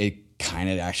so it kind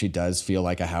of actually does feel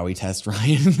like a Howey test,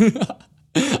 Ryan.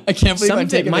 I can't believe Some I'm of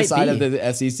it taking the might side be. of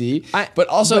the SEC. But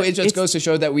also, but it just it's- goes to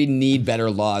show that we need better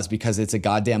laws because it's a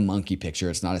goddamn monkey picture.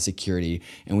 It's not a security,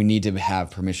 and we need to have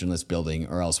permissionless building,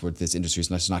 or else this industry is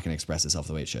just not going to express itself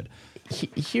the way it should.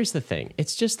 Here's the thing.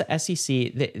 It's just the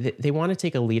SEC. They want to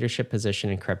take a leadership position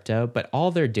in crypto, but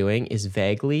all they're doing is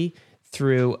vaguely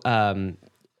through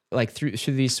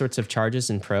through these sorts of charges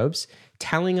and probes,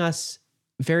 telling us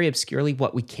very obscurely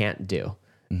what we can't do.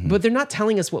 But they're not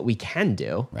telling us what we can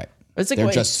do. Right. It's like,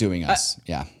 They're just suing us.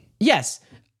 Yeah. Yes.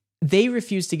 They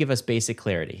refuse to give us basic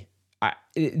clarity.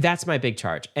 That's my big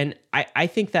charge. And I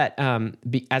think that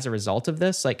as a result of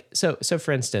this, so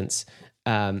for instance,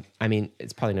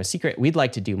 it's probably no secret, we'd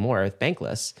like to do more with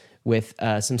Bankless with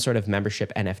some sort of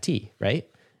membership NFT, right?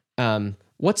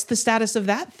 What's the status of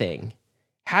that thing?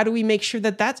 How do we make sure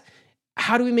that that's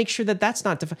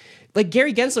not defined? Like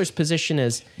Gary Gensler's position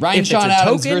is Ryan Sean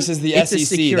Adams versus the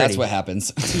SEC. That's what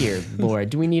happens. Dear Lord,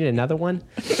 do we need another one?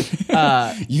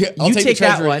 I'll you take take the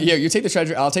that Treasury. one. Yeah, you take the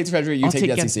Treasury. I'll take the Treasury. You I'll take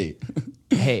the take SEC.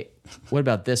 Hey, what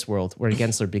about this world where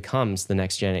Gensler becomes the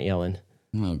next Janet Yellen?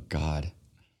 Oh God.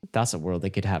 That's a world that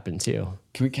could happen too.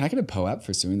 Can I get a POAP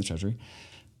for suing the Treasury?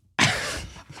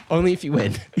 Only if you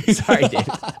win. Sorry, David.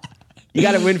 You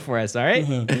got to win for us, all right?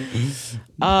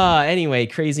 Anyway,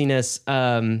 craziness.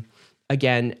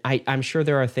 Again, I'm sure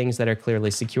there are things that are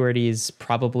clearly securities,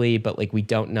 probably, but like we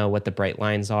don't know what the bright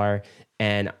lines are.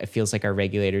 And it feels like our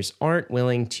regulators aren't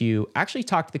willing to actually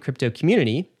talk to the crypto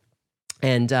community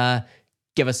and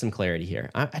give us some clarity here.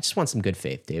 I just want some good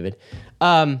faith, David.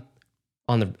 On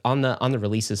the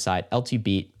releases side, L2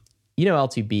 Beat,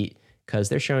 L2 Beat because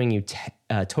they're showing you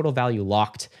total value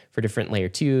locked for different layer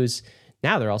 2s.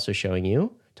 Now they're also showing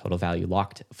you total value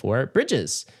locked for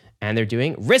bridges. And they're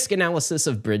doing risk analysis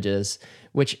of bridges,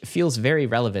 which feels very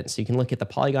relevant. So you can look at the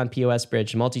Polygon POS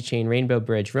bridge, multi-chain Rainbow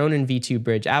bridge, Ronin V2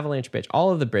 bridge, Avalanche bridge, all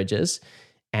of the bridges,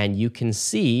 and you can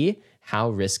see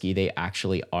how risky they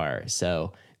actually are.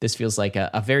 So this feels like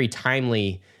a very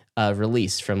timely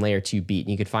release from Layer 2 Beat.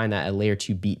 And you could find that at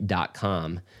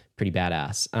layer2beat.com. Pretty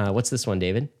badass. What's this one,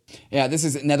 David? Yeah, this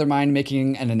is Nethermind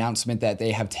making an announcement that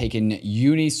they have taken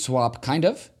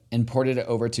Uniswap, and ported it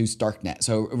over to Starknet.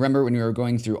 So remember when we were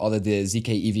going through all of the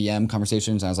ZK EVM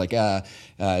conversations, I was like,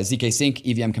 ZK Sync,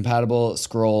 EVM compatible,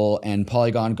 Scroll, and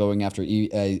Polygon going after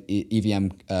EVM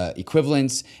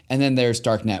equivalents. And then there's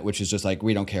Starknet, which is just like,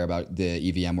 we don't care about the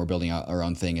EVM. We're building our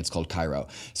own thing. It's called Cairo.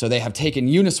 So they have taken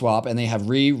Uniswap and they have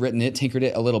rewritten it, tinkered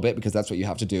it a little bit because that's what you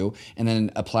have to do, and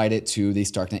then applied it to the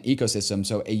Starknet ecosystem.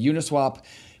 So a Uniswap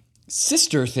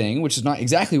sister thing, which is not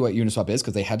exactly what Uniswap is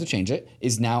because they had to change it,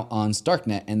 is now on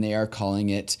Starknet, and they are calling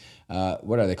it,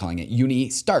 what are they calling it?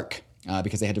 Uni-Stark,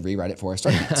 because they had to rewrite it for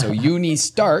Starknet. So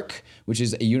Uni-Stark, which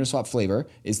is a Uniswap flavor,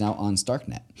 is now on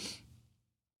Starknet.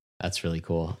 That's really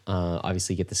cool.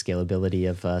 Obviously, get the scalability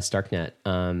of Starknet.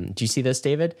 Do you see this,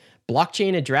 David?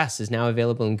 Blockchain address is now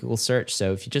available in Google search.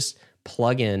 So if you just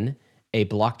plug in a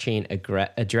blockchain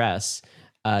address,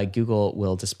 Google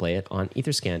will display it on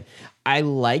Etherscan. I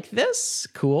like this.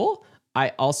 Cool. I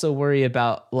also worry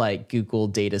about like Google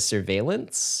data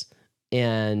surveillance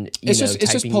and it's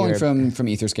just pulling from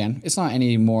Etherscan. It's not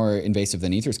any more invasive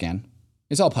than Etherscan.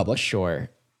 It's all public. Sure.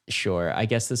 I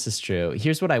guess this is true.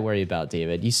 Here's what I worry about,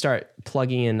 David. You start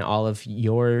plugging in all of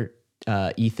your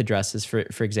ETH addresses,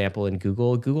 for example, in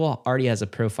Google. Google already has a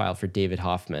profile for David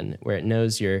Hoffman where it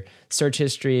knows your search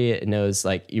history, it knows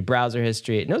like your browser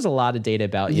history, it knows a lot of data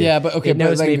about you. Yeah, but okay, it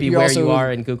knows like, maybe where you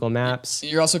are in Google Maps.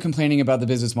 You're also complaining about the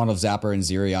business model of Zapper and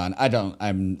Zerion.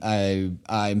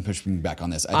 I'm pushing back on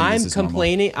this. I'm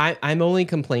complaining. I'm only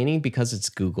complaining because it's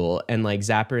Google, and like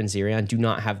Zapper and Zerion do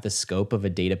not have the scope of a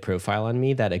data profile on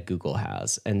me that a Google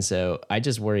has, and so I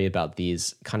just worry about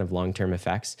these kind of long-term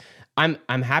effects.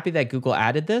 I'm happy that Google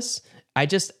added this.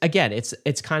 Again,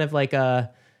 it's kind of like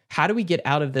how do we get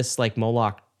out of this like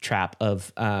Moloch trap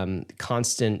of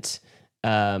constant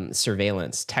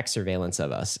surveillance, tech surveillance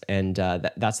of us, and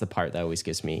that's the part that always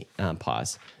gives me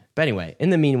pause. But anyway, in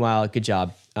the meanwhile, good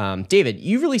job, David.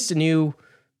 You released a new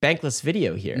Bankless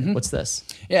video here. Mm-hmm. What's this?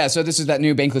 Yeah, so this is that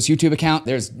new Bankless YouTube account.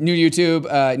 There's new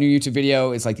YouTube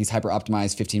video. It's like these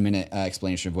hyper-optimized 15-minute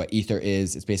explanation of what Ether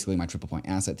is. It's basically my triple point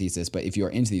asset thesis. But if you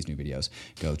are into these new videos,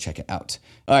 go check it out.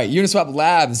 All right, Uniswap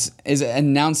Labs is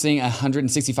announcing a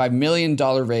 $165 million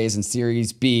raise in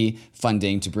Series B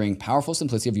funding to bring powerful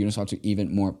simplicity of Uniswap to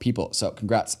even more people. So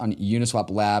congrats on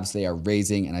Uniswap Labs. They are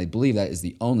raising, and I believe that is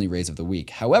the only raise of the week.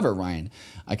 However, Ryan,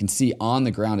 I can see on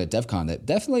the ground at Devcon that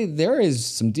definitely there is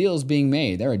some deals being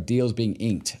made. There are deals being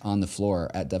inked on the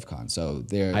floor at Devcon. So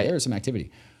there is some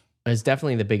activity. It's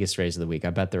definitely the biggest raise of the week.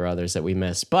 I bet there are others that we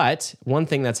missed. But one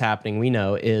thing that's happening, we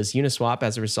know, is Uniswap,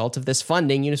 as a result of this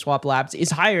funding, Uniswap Labs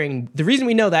is hiring. The reason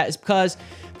we know that is because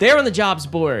they're on the jobs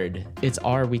board. It's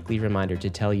our weekly reminder to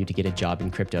tell you to get a job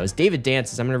in crypto. As David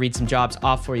dances, I'm going to read some jobs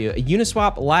off for you.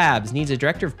 Uniswap Labs needs a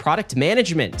director of product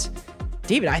management.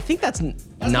 David, I think that's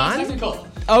not technical.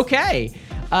 Okay.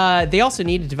 They also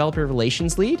need a developer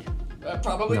relations lead.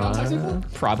 Probably not technical.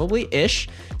 Probably-ish.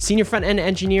 Senior front-end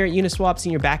engineer at Uniswap,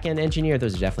 senior back-end engineer.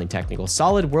 Those are definitely technical.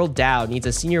 Solid World DAO needs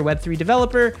a senior Web3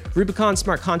 developer. Rubicon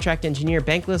smart contract engineer.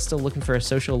 Bankless still looking for a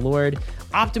social lord.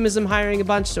 Optimism hiring a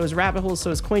bunch. So is Rabbit Hole.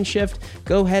 So is CoinShift.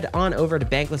 Go head on over to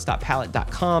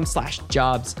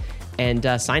bankless.pallet.com/jobs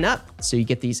and sign up so you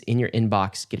get these in your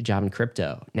inbox. Get a job in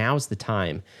crypto. Now's the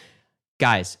time.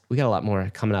 Guys, we got a lot more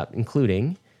coming up,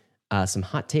 including some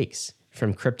hot takes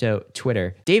from crypto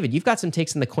Twitter. David, you've got some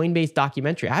takes in the Coinbase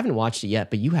documentary. I haven't watched it yet,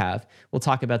 but you have. We'll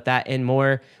talk about that and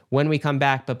more when we come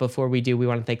back. But before we do, we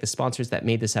want to thank the sponsors that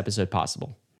made this episode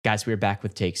possible. Guys, we're back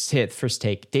with takes. First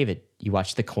take, David, you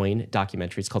watched the Coin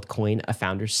documentary. It's called Coin, A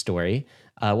Founder's Story.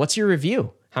 What's your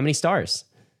review? How many stars?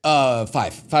 5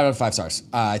 out of 5 stars.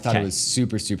 I thought it was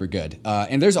super, super good.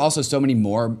 And there's also so many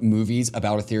more movies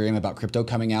about Ethereum, about crypto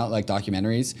coming out, like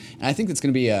documentaries. And I think it's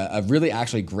going to be a really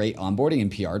actually great onboarding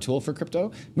and PR tool for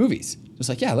crypto movies. Just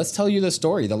like, yeah, let's tell you the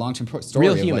story, the long-term story.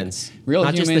 Real humans.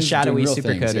 Not just the shadowy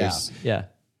supercoders. Yeah.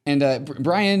 And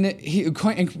Brian and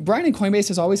Coinbase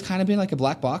has always kind of been like a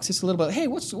black box. It's a little bit, hey,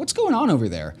 what's going on over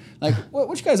there? Like,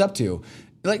 what you guys up to?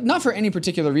 Like, not for any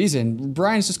particular reason.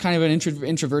 Brian's just kind of an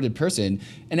introverted person.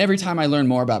 And every time I learn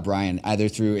more about Brian, either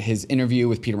through his interview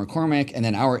with Peter McCormack and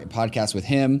then our podcast with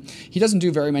him, he doesn't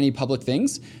do very many public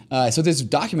things. So this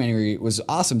documentary was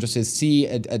awesome just to see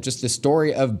just the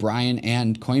story of Brian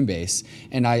and Coinbase.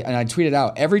 And I tweeted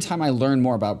out, every time I learn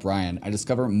more about Brian, I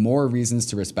discover more reasons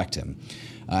to respect him.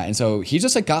 And so he's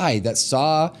just a guy that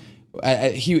saw,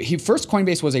 he first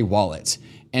Coinbase was a wallet.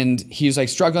 And he was like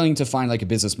struggling to find like a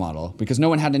business model because no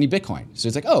one had any Bitcoin. So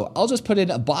he's like, oh, I'll just put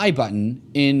in a buy button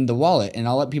in the wallet and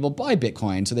I'll let people buy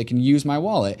Bitcoin so they can use my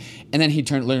wallet. And then he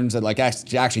learns that like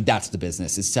actually that's the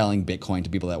business, is selling Bitcoin to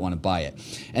people that want to buy it.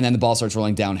 And then the ball starts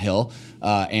rolling downhill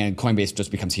and Coinbase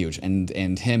just becomes huge.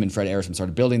 And him and Fred Arison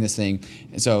started building this thing.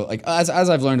 And so like as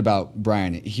I've learned about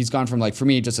Brian, he's gone from like, for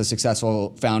me, just a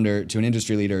successful founder to an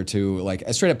industry leader to like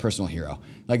a straight up personal hero.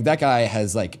 Like that guy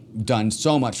has like done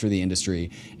so much for the industry.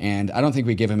 And I don't think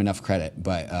we give him enough credit,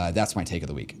 but that's my take of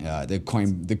the week.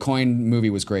 The coin movie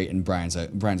was great, and Brian's a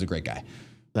great guy.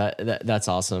 That's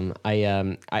awesome.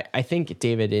 I think,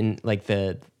 David, in like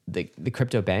the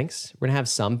crypto banks, we're gonna have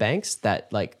some banks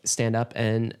that like stand up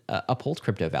and uphold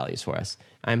crypto values for us.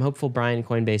 I'm hopeful Brian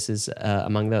Coinbase is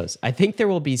among those. I think there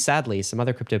will be, sadly, some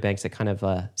other crypto banks that kind of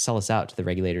sell us out to the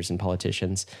regulators and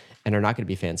politicians and are not going to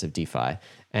be fans of DeFi.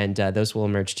 And those will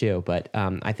emerge too. But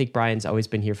I think Brian's always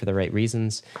been here for the right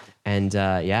reasons. And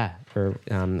we're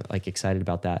like excited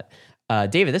about that.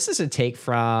 David, this is a take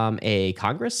from a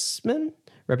congressman,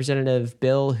 Representative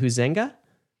Bill Huizenga.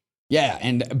 Yeah,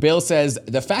 and Bill says,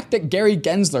 the fact that Gary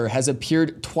Gensler has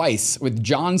appeared twice with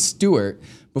Jon Stewart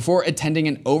before attending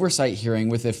an oversight hearing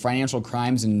with the Financial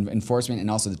Crimes and Enforcement and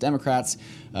also the Democrats,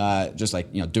 just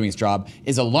like, doing his job,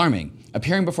 is alarming.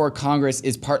 Appearing before Congress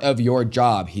is part of your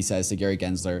job, he says to Gary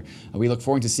Gensler. We look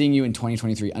forward to seeing you in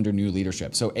 2023 under new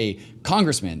leadership. So a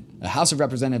congressman, a House of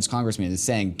Representatives congressman, is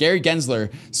saying, Gary Gensler,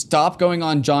 stop going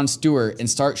on Jon Stewart and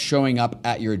start showing up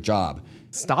at your job.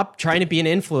 Stop trying to be an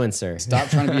influencer. Stop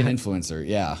trying to be an influencer.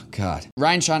 Yeah, God.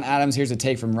 Ryan Sean Adams, here's a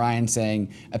take from Ryan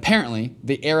saying, apparently,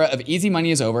 the era of easy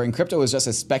money is over and crypto is just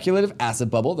a speculative asset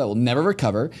bubble that will never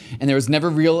recover, and there was never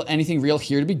anything real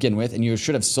here to begin with, and you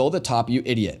should have sold the top, you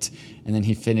idiot. And then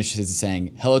he finishes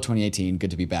saying, hello 2018,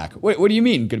 good to be back. What do you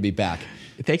mean, good to be back?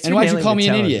 Thanks and why'd you call me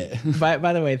an idiot?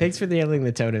 By the way, thanks for nailing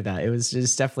the tone of that. It was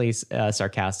just definitely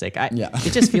sarcastic. Yeah.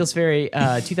 It just feels very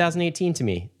 2018 to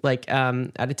me. Like at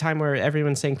a time where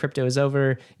everyone's saying crypto is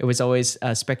over, it was always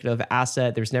a speculative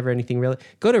asset. There's never anything real.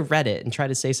 Go to Reddit and try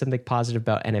to say something positive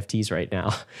about NFTs right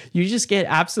now. You just get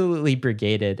absolutely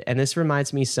brigaded. And this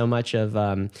reminds me so much of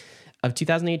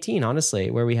 2018, honestly,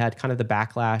 where we had kind of the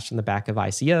backlash on the back of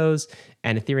ICOs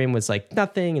and Ethereum was like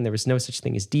nothing and there was no such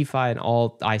thing as DeFi and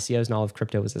all ICOs and all of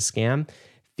crypto was a scam.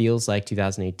 Feels like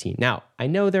 2018. Now, I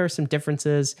know there are some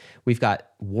differences. We've got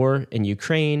war in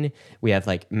Ukraine. We have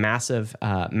like massive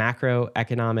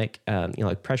macroeconomic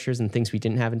like pressures and things we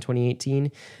didn't have in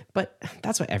 2018. But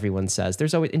that's what everyone says.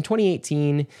 There's always in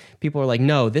 2018, people are like,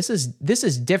 no, this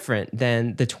is different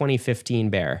than the 2015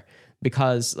 bear.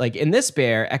 Because like in this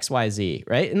bear, XYZ,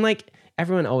 right? And like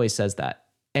everyone always says that.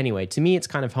 anyway, to me, it's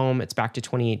kind of home. It's back to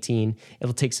 2018.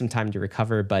 It'll take some time to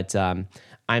recover, but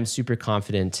I'm super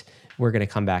confident we're going to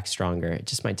come back stronger. It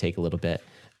just might take a little bit.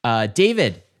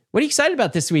 David, what are you excited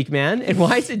about this week, man? And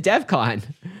why is it Devcon?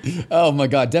 Oh my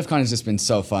God, Devcon has just been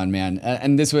so fun, man.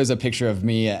 And this was a picture of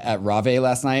me at Rave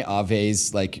last night.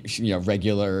 Ave's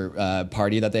regular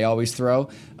party that they always throw.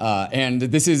 And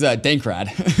this is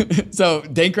Dankrad. So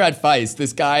Dankrad Feist,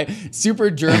 this guy, super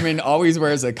German, always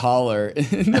wears a collar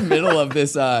in the middle of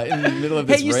this.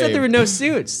 Hey, you said there were no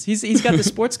suits. He's got the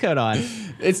sports coat on.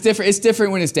 It's different. It's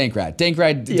different when it's Dankrad.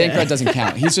 Dankrad doesn't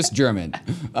count. He's just German.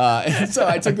 So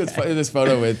I took this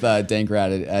photo with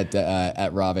Dankrad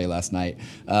at Rave last night.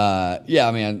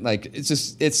 Yeah, man, like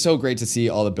it's so great to see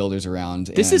all the builders around.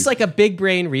 This is like a big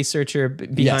brain researcher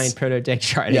behind Proto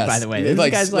Danksharding, by the way.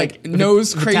 This guy's like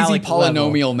knows crazy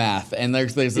polynomial math, and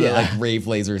there's like rave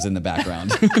lasers in the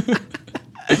background.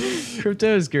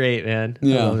 Crypto is great, man. I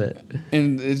love it.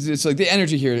 And it's like the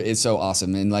energy here is so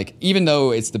awesome. And like, even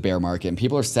though it's the bear market and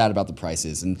people are sad about the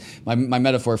prices, and my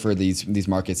metaphor for these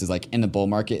markets is like, in the bull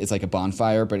market, it's like a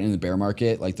bonfire, but in the bear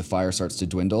market, like the fire starts to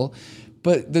dwindle.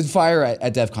 But the fire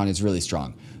at Devcon is really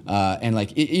strong. And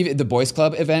like even the Boys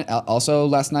Club event also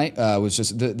last night was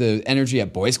just the energy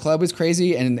at Boys Club was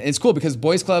crazy. And it's cool because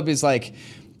Boys Club is like,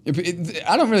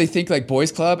 I don't really think like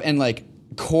Boys Club and like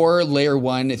core layer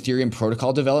 1 Ethereum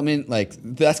protocol development, like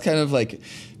that's kind of like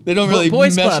they don't really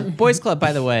Boys Club,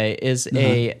 by the way, is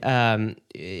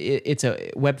it's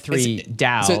a Web3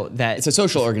 DAO it's a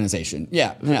social organization.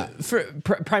 For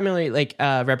primarily like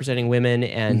representing women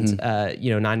and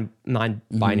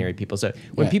non-binary people. So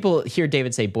when people hear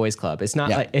David say Boys Club, it's not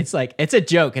like it's a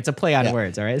joke. It's a play on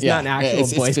words. All right, it's not an actual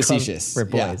Boys Club for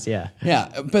boys.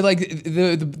 But like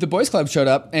the Boys Club showed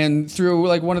up and threw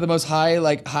like one of the most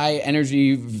high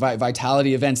energy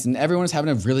vitality events, and everyone was having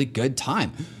a really good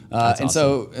time. And awesome.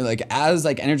 So like as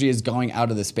like energy is going out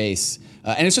of the space,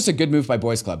 and it's just a good move by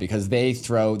Boys Club because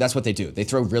that's what they do. They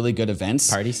throw really good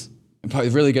events.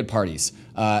 Really good parties.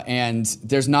 And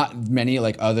there's not many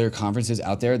like other conferences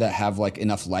out there that have like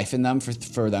enough life in them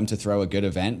for them to throw a good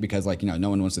event, because like, no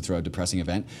one wants to throw a depressing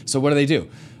event. So what do?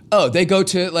 Oh, they go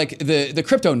to like the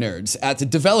crypto nerds at the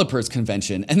developers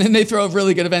convention, and then they throw a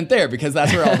really good event there because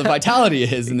that's where all the vitality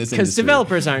is in this industry. Because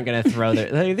developers aren't going to throw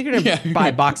they're going to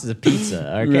buy boxes of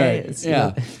pizza. Okay.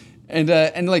 Right.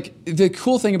 And like the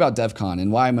cool thing about Devcon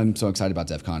and why I'm so excited about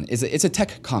Devcon is it's a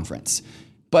tech conference.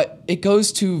 But it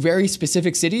goes to very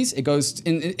specific cities.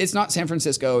 It's not San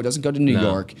Francisco. It doesn't go to New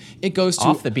York. It goes to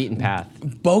off the beaten path.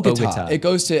 Bogota. It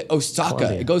goes to Osaka.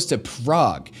 Colombia. It goes to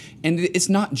Prague. And it's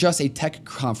not just a tech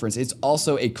conference. It's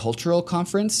also a cultural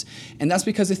conference. And that's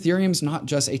because Ethereum's not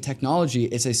just a technology.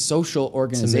 It's a social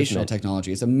organizational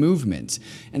technology. It's a movement.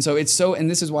 And so and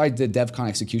this is why the Devcon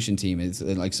execution team is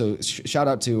like, so shout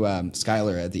out to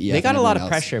Skylar at the EF. They got a lot of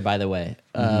pressure, by the way,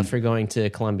 for going to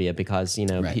Colombia because,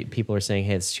 people are saying,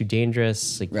 hey, it's too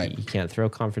dangerous. Like you can't throw a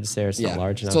conference there. It's not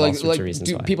large enough. So all sorts of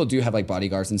reasons why. People do have like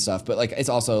bodyguards and stuff, but like it's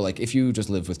also like if you just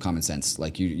live with common sense,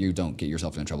 like you don't get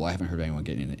yourself into trouble. I haven't heard anyone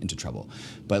getting into trouble,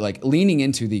 but like leaning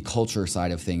into the culture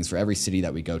side of things for every city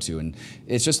that we go to, and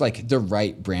it's just like the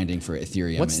right branding for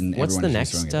Ethereum. What's the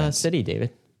next city,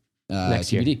 David?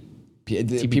 Next year.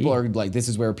 TBD. People are like, this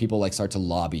is where people like start to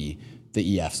lobby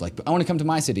the EFs. Like, I want to come to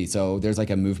my city. So there's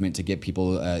like a movement to get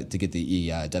people to get the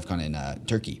Devcon in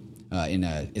Turkey. In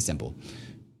Istanbul.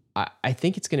 I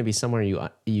think it's going to be somewhere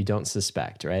you don't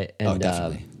suspect, right? And,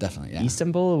 definitely. Yeah.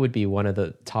 Istanbul would be one of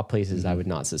the top places I would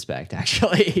not suspect,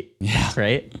 actually. Yeah.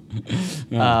 Right.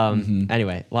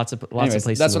 Anyway, lots of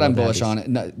places. That's what I'm bullish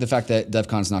on. The fact that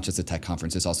Devcon is not just a tech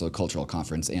conference; it's also a cultural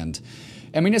conference, and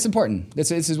I mean it's important. This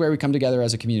is where we come together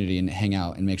as a community and hang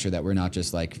out and make sure that we're not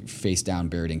just like face down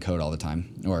buried in code all the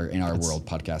time, or in our world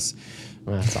podcasts.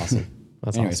 Well, that's awesome.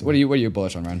 Anyways, what are you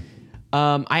bullish on, Ryan?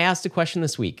 I asked a question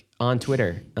this week on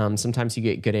Twitter. Sometimes you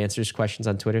get good answers to questions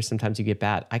on Twitter. Sometimes you get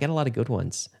bad. I got a lot of good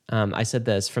ones. I said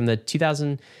this: from the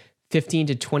 2015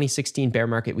 to 2016 bear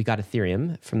market, we got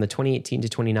Ethereum. From the 2018 to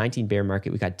 2019 bear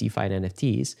market, we got DeFi and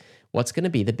NFTs. What's going to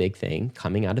be the big thing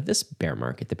coming out of this bear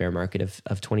market, the bear market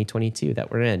of 2022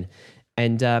 that we're in?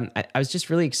 And I was just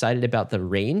really excited about the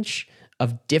range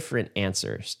of different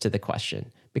answers to the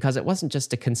question, because it wasn't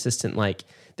just a consistent, like,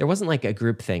 there wasn't like a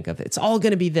group think of it's all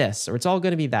going to be this or it's all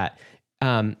going to be that.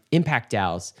 Impact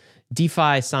DAOs,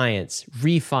 DeFi science,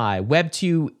 refi,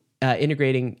 Web2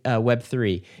 integrating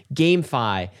Web3,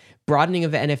 GameFi, broadening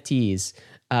of NFTs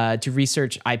to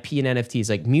research IP and NFTs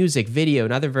like music, video,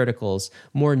 and other verticals,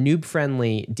 more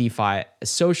noob-friendly DeFi,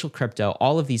 social crypto,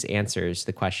 all of these answers to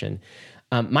the question.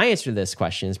 My answer to this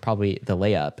question is probably the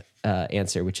layup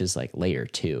answer, which is like layer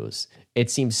 2s.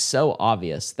 It seems so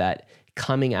obvious that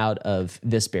coming out of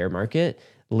this bear market,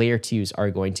 layer twos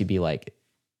are going to be like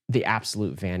the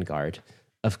absolute vanguard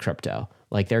of crypto.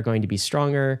 Like they're going to be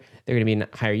stronger. They're going to be in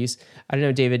higher use. I don't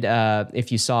know, David,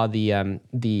 if you saw the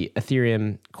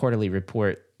Ethereum quarterly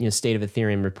report, state of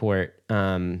Ethereum report,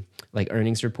 like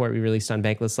earnings report we released on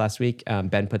Bankless last week.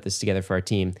 Ben put this together for our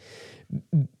team.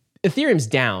 Ethereum's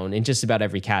down in just about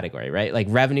every category, right? Like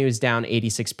revenue is down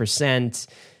 86%.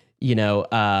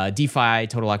 DeFi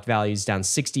total locked value is down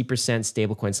 60%.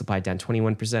 Stablecoin supply down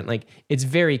 21%. Like it's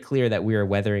very clear that we are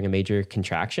weathering a major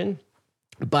contraction.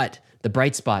 But the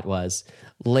bright spot was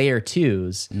layer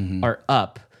twos are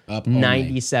up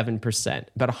 97%,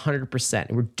 about 100%.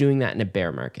 And we're doing that in a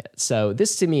bear market. So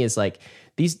this to me is like,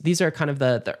 these are kind of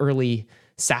the early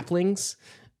saplings.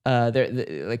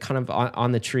 They're like kind of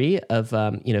on the tree of,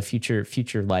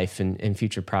 future life and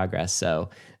future progress. So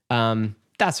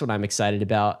that's what I'm excited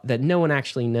about, that no one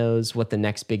actually knows what the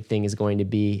next big thing is going to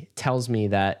be. Tells me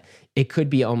that it could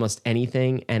be almost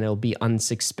anything and it'll be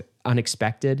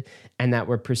unexpected, and that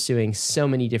we're pursuing so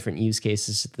many different use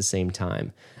cases at the same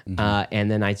time.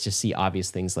 And then I just see obvious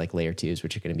things like layer twos,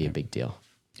 which are going to be a big deal.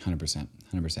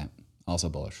 100%. Also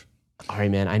bullish. All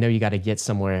right, man. I know you got to get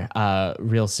somewhere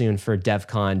real soon for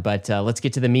Devcon, but let's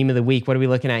get to the meme of the week. What are we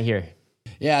looking at here?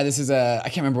 Yeah, this is I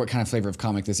can't remember what kind of flavor of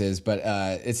comic this is, but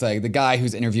it's like the guy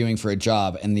who's interviewing for a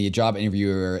job, and the job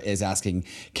interviewer is asking,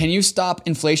 "Can you stop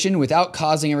inflation without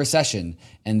causing a recession?"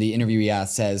 And the interviewee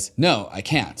says, "No, I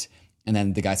can't." And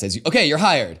then the guy says, "Okay, you're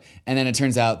hired." And then it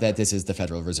turns out that this is the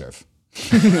Federal Reserve.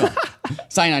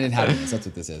 Cyanide and happiness. That's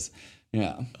what this is.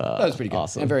 Yeah, that was pretty good.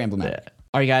 Awesome. And very emblematic. Yeah.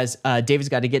 All right, guys. David's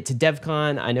got to get to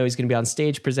Devcon. I know he's going to be on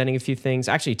stage presenting a few things.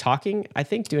 Actually talking, I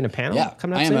think, doing a panel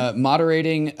coming up soon. I am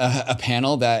moderating a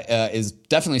panel that is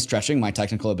definitely stretching my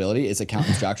technical ability. It's account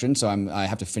abstraction, so I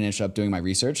have to finish up doing my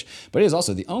research. But it is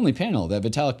also the only panel that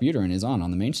Vitalik Buterin is on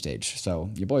the main stage. So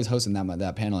your boy's hosting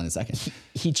that panel in a second.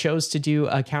 He chose to do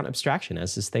account abstraction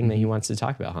as this thing that he wants to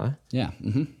talk about, huh? Yeah.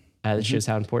 That shows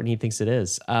how important he thinks it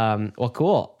is. Well,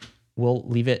 cool. We'll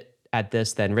leave it at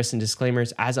this then. Risks and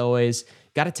disclaimers, as always.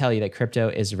 Got to tell you that crypto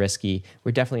is risky.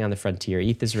 We're definitely on the frontier.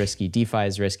 ETH is risky. DeFi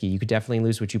is risky. You could definitely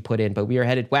lose what you put in, but we are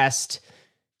headed west.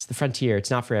 It's the frontier.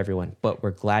 It's not for everyone, but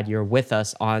we're glad you're with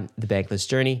us on the Bankless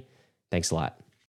journey. Thanks a lot.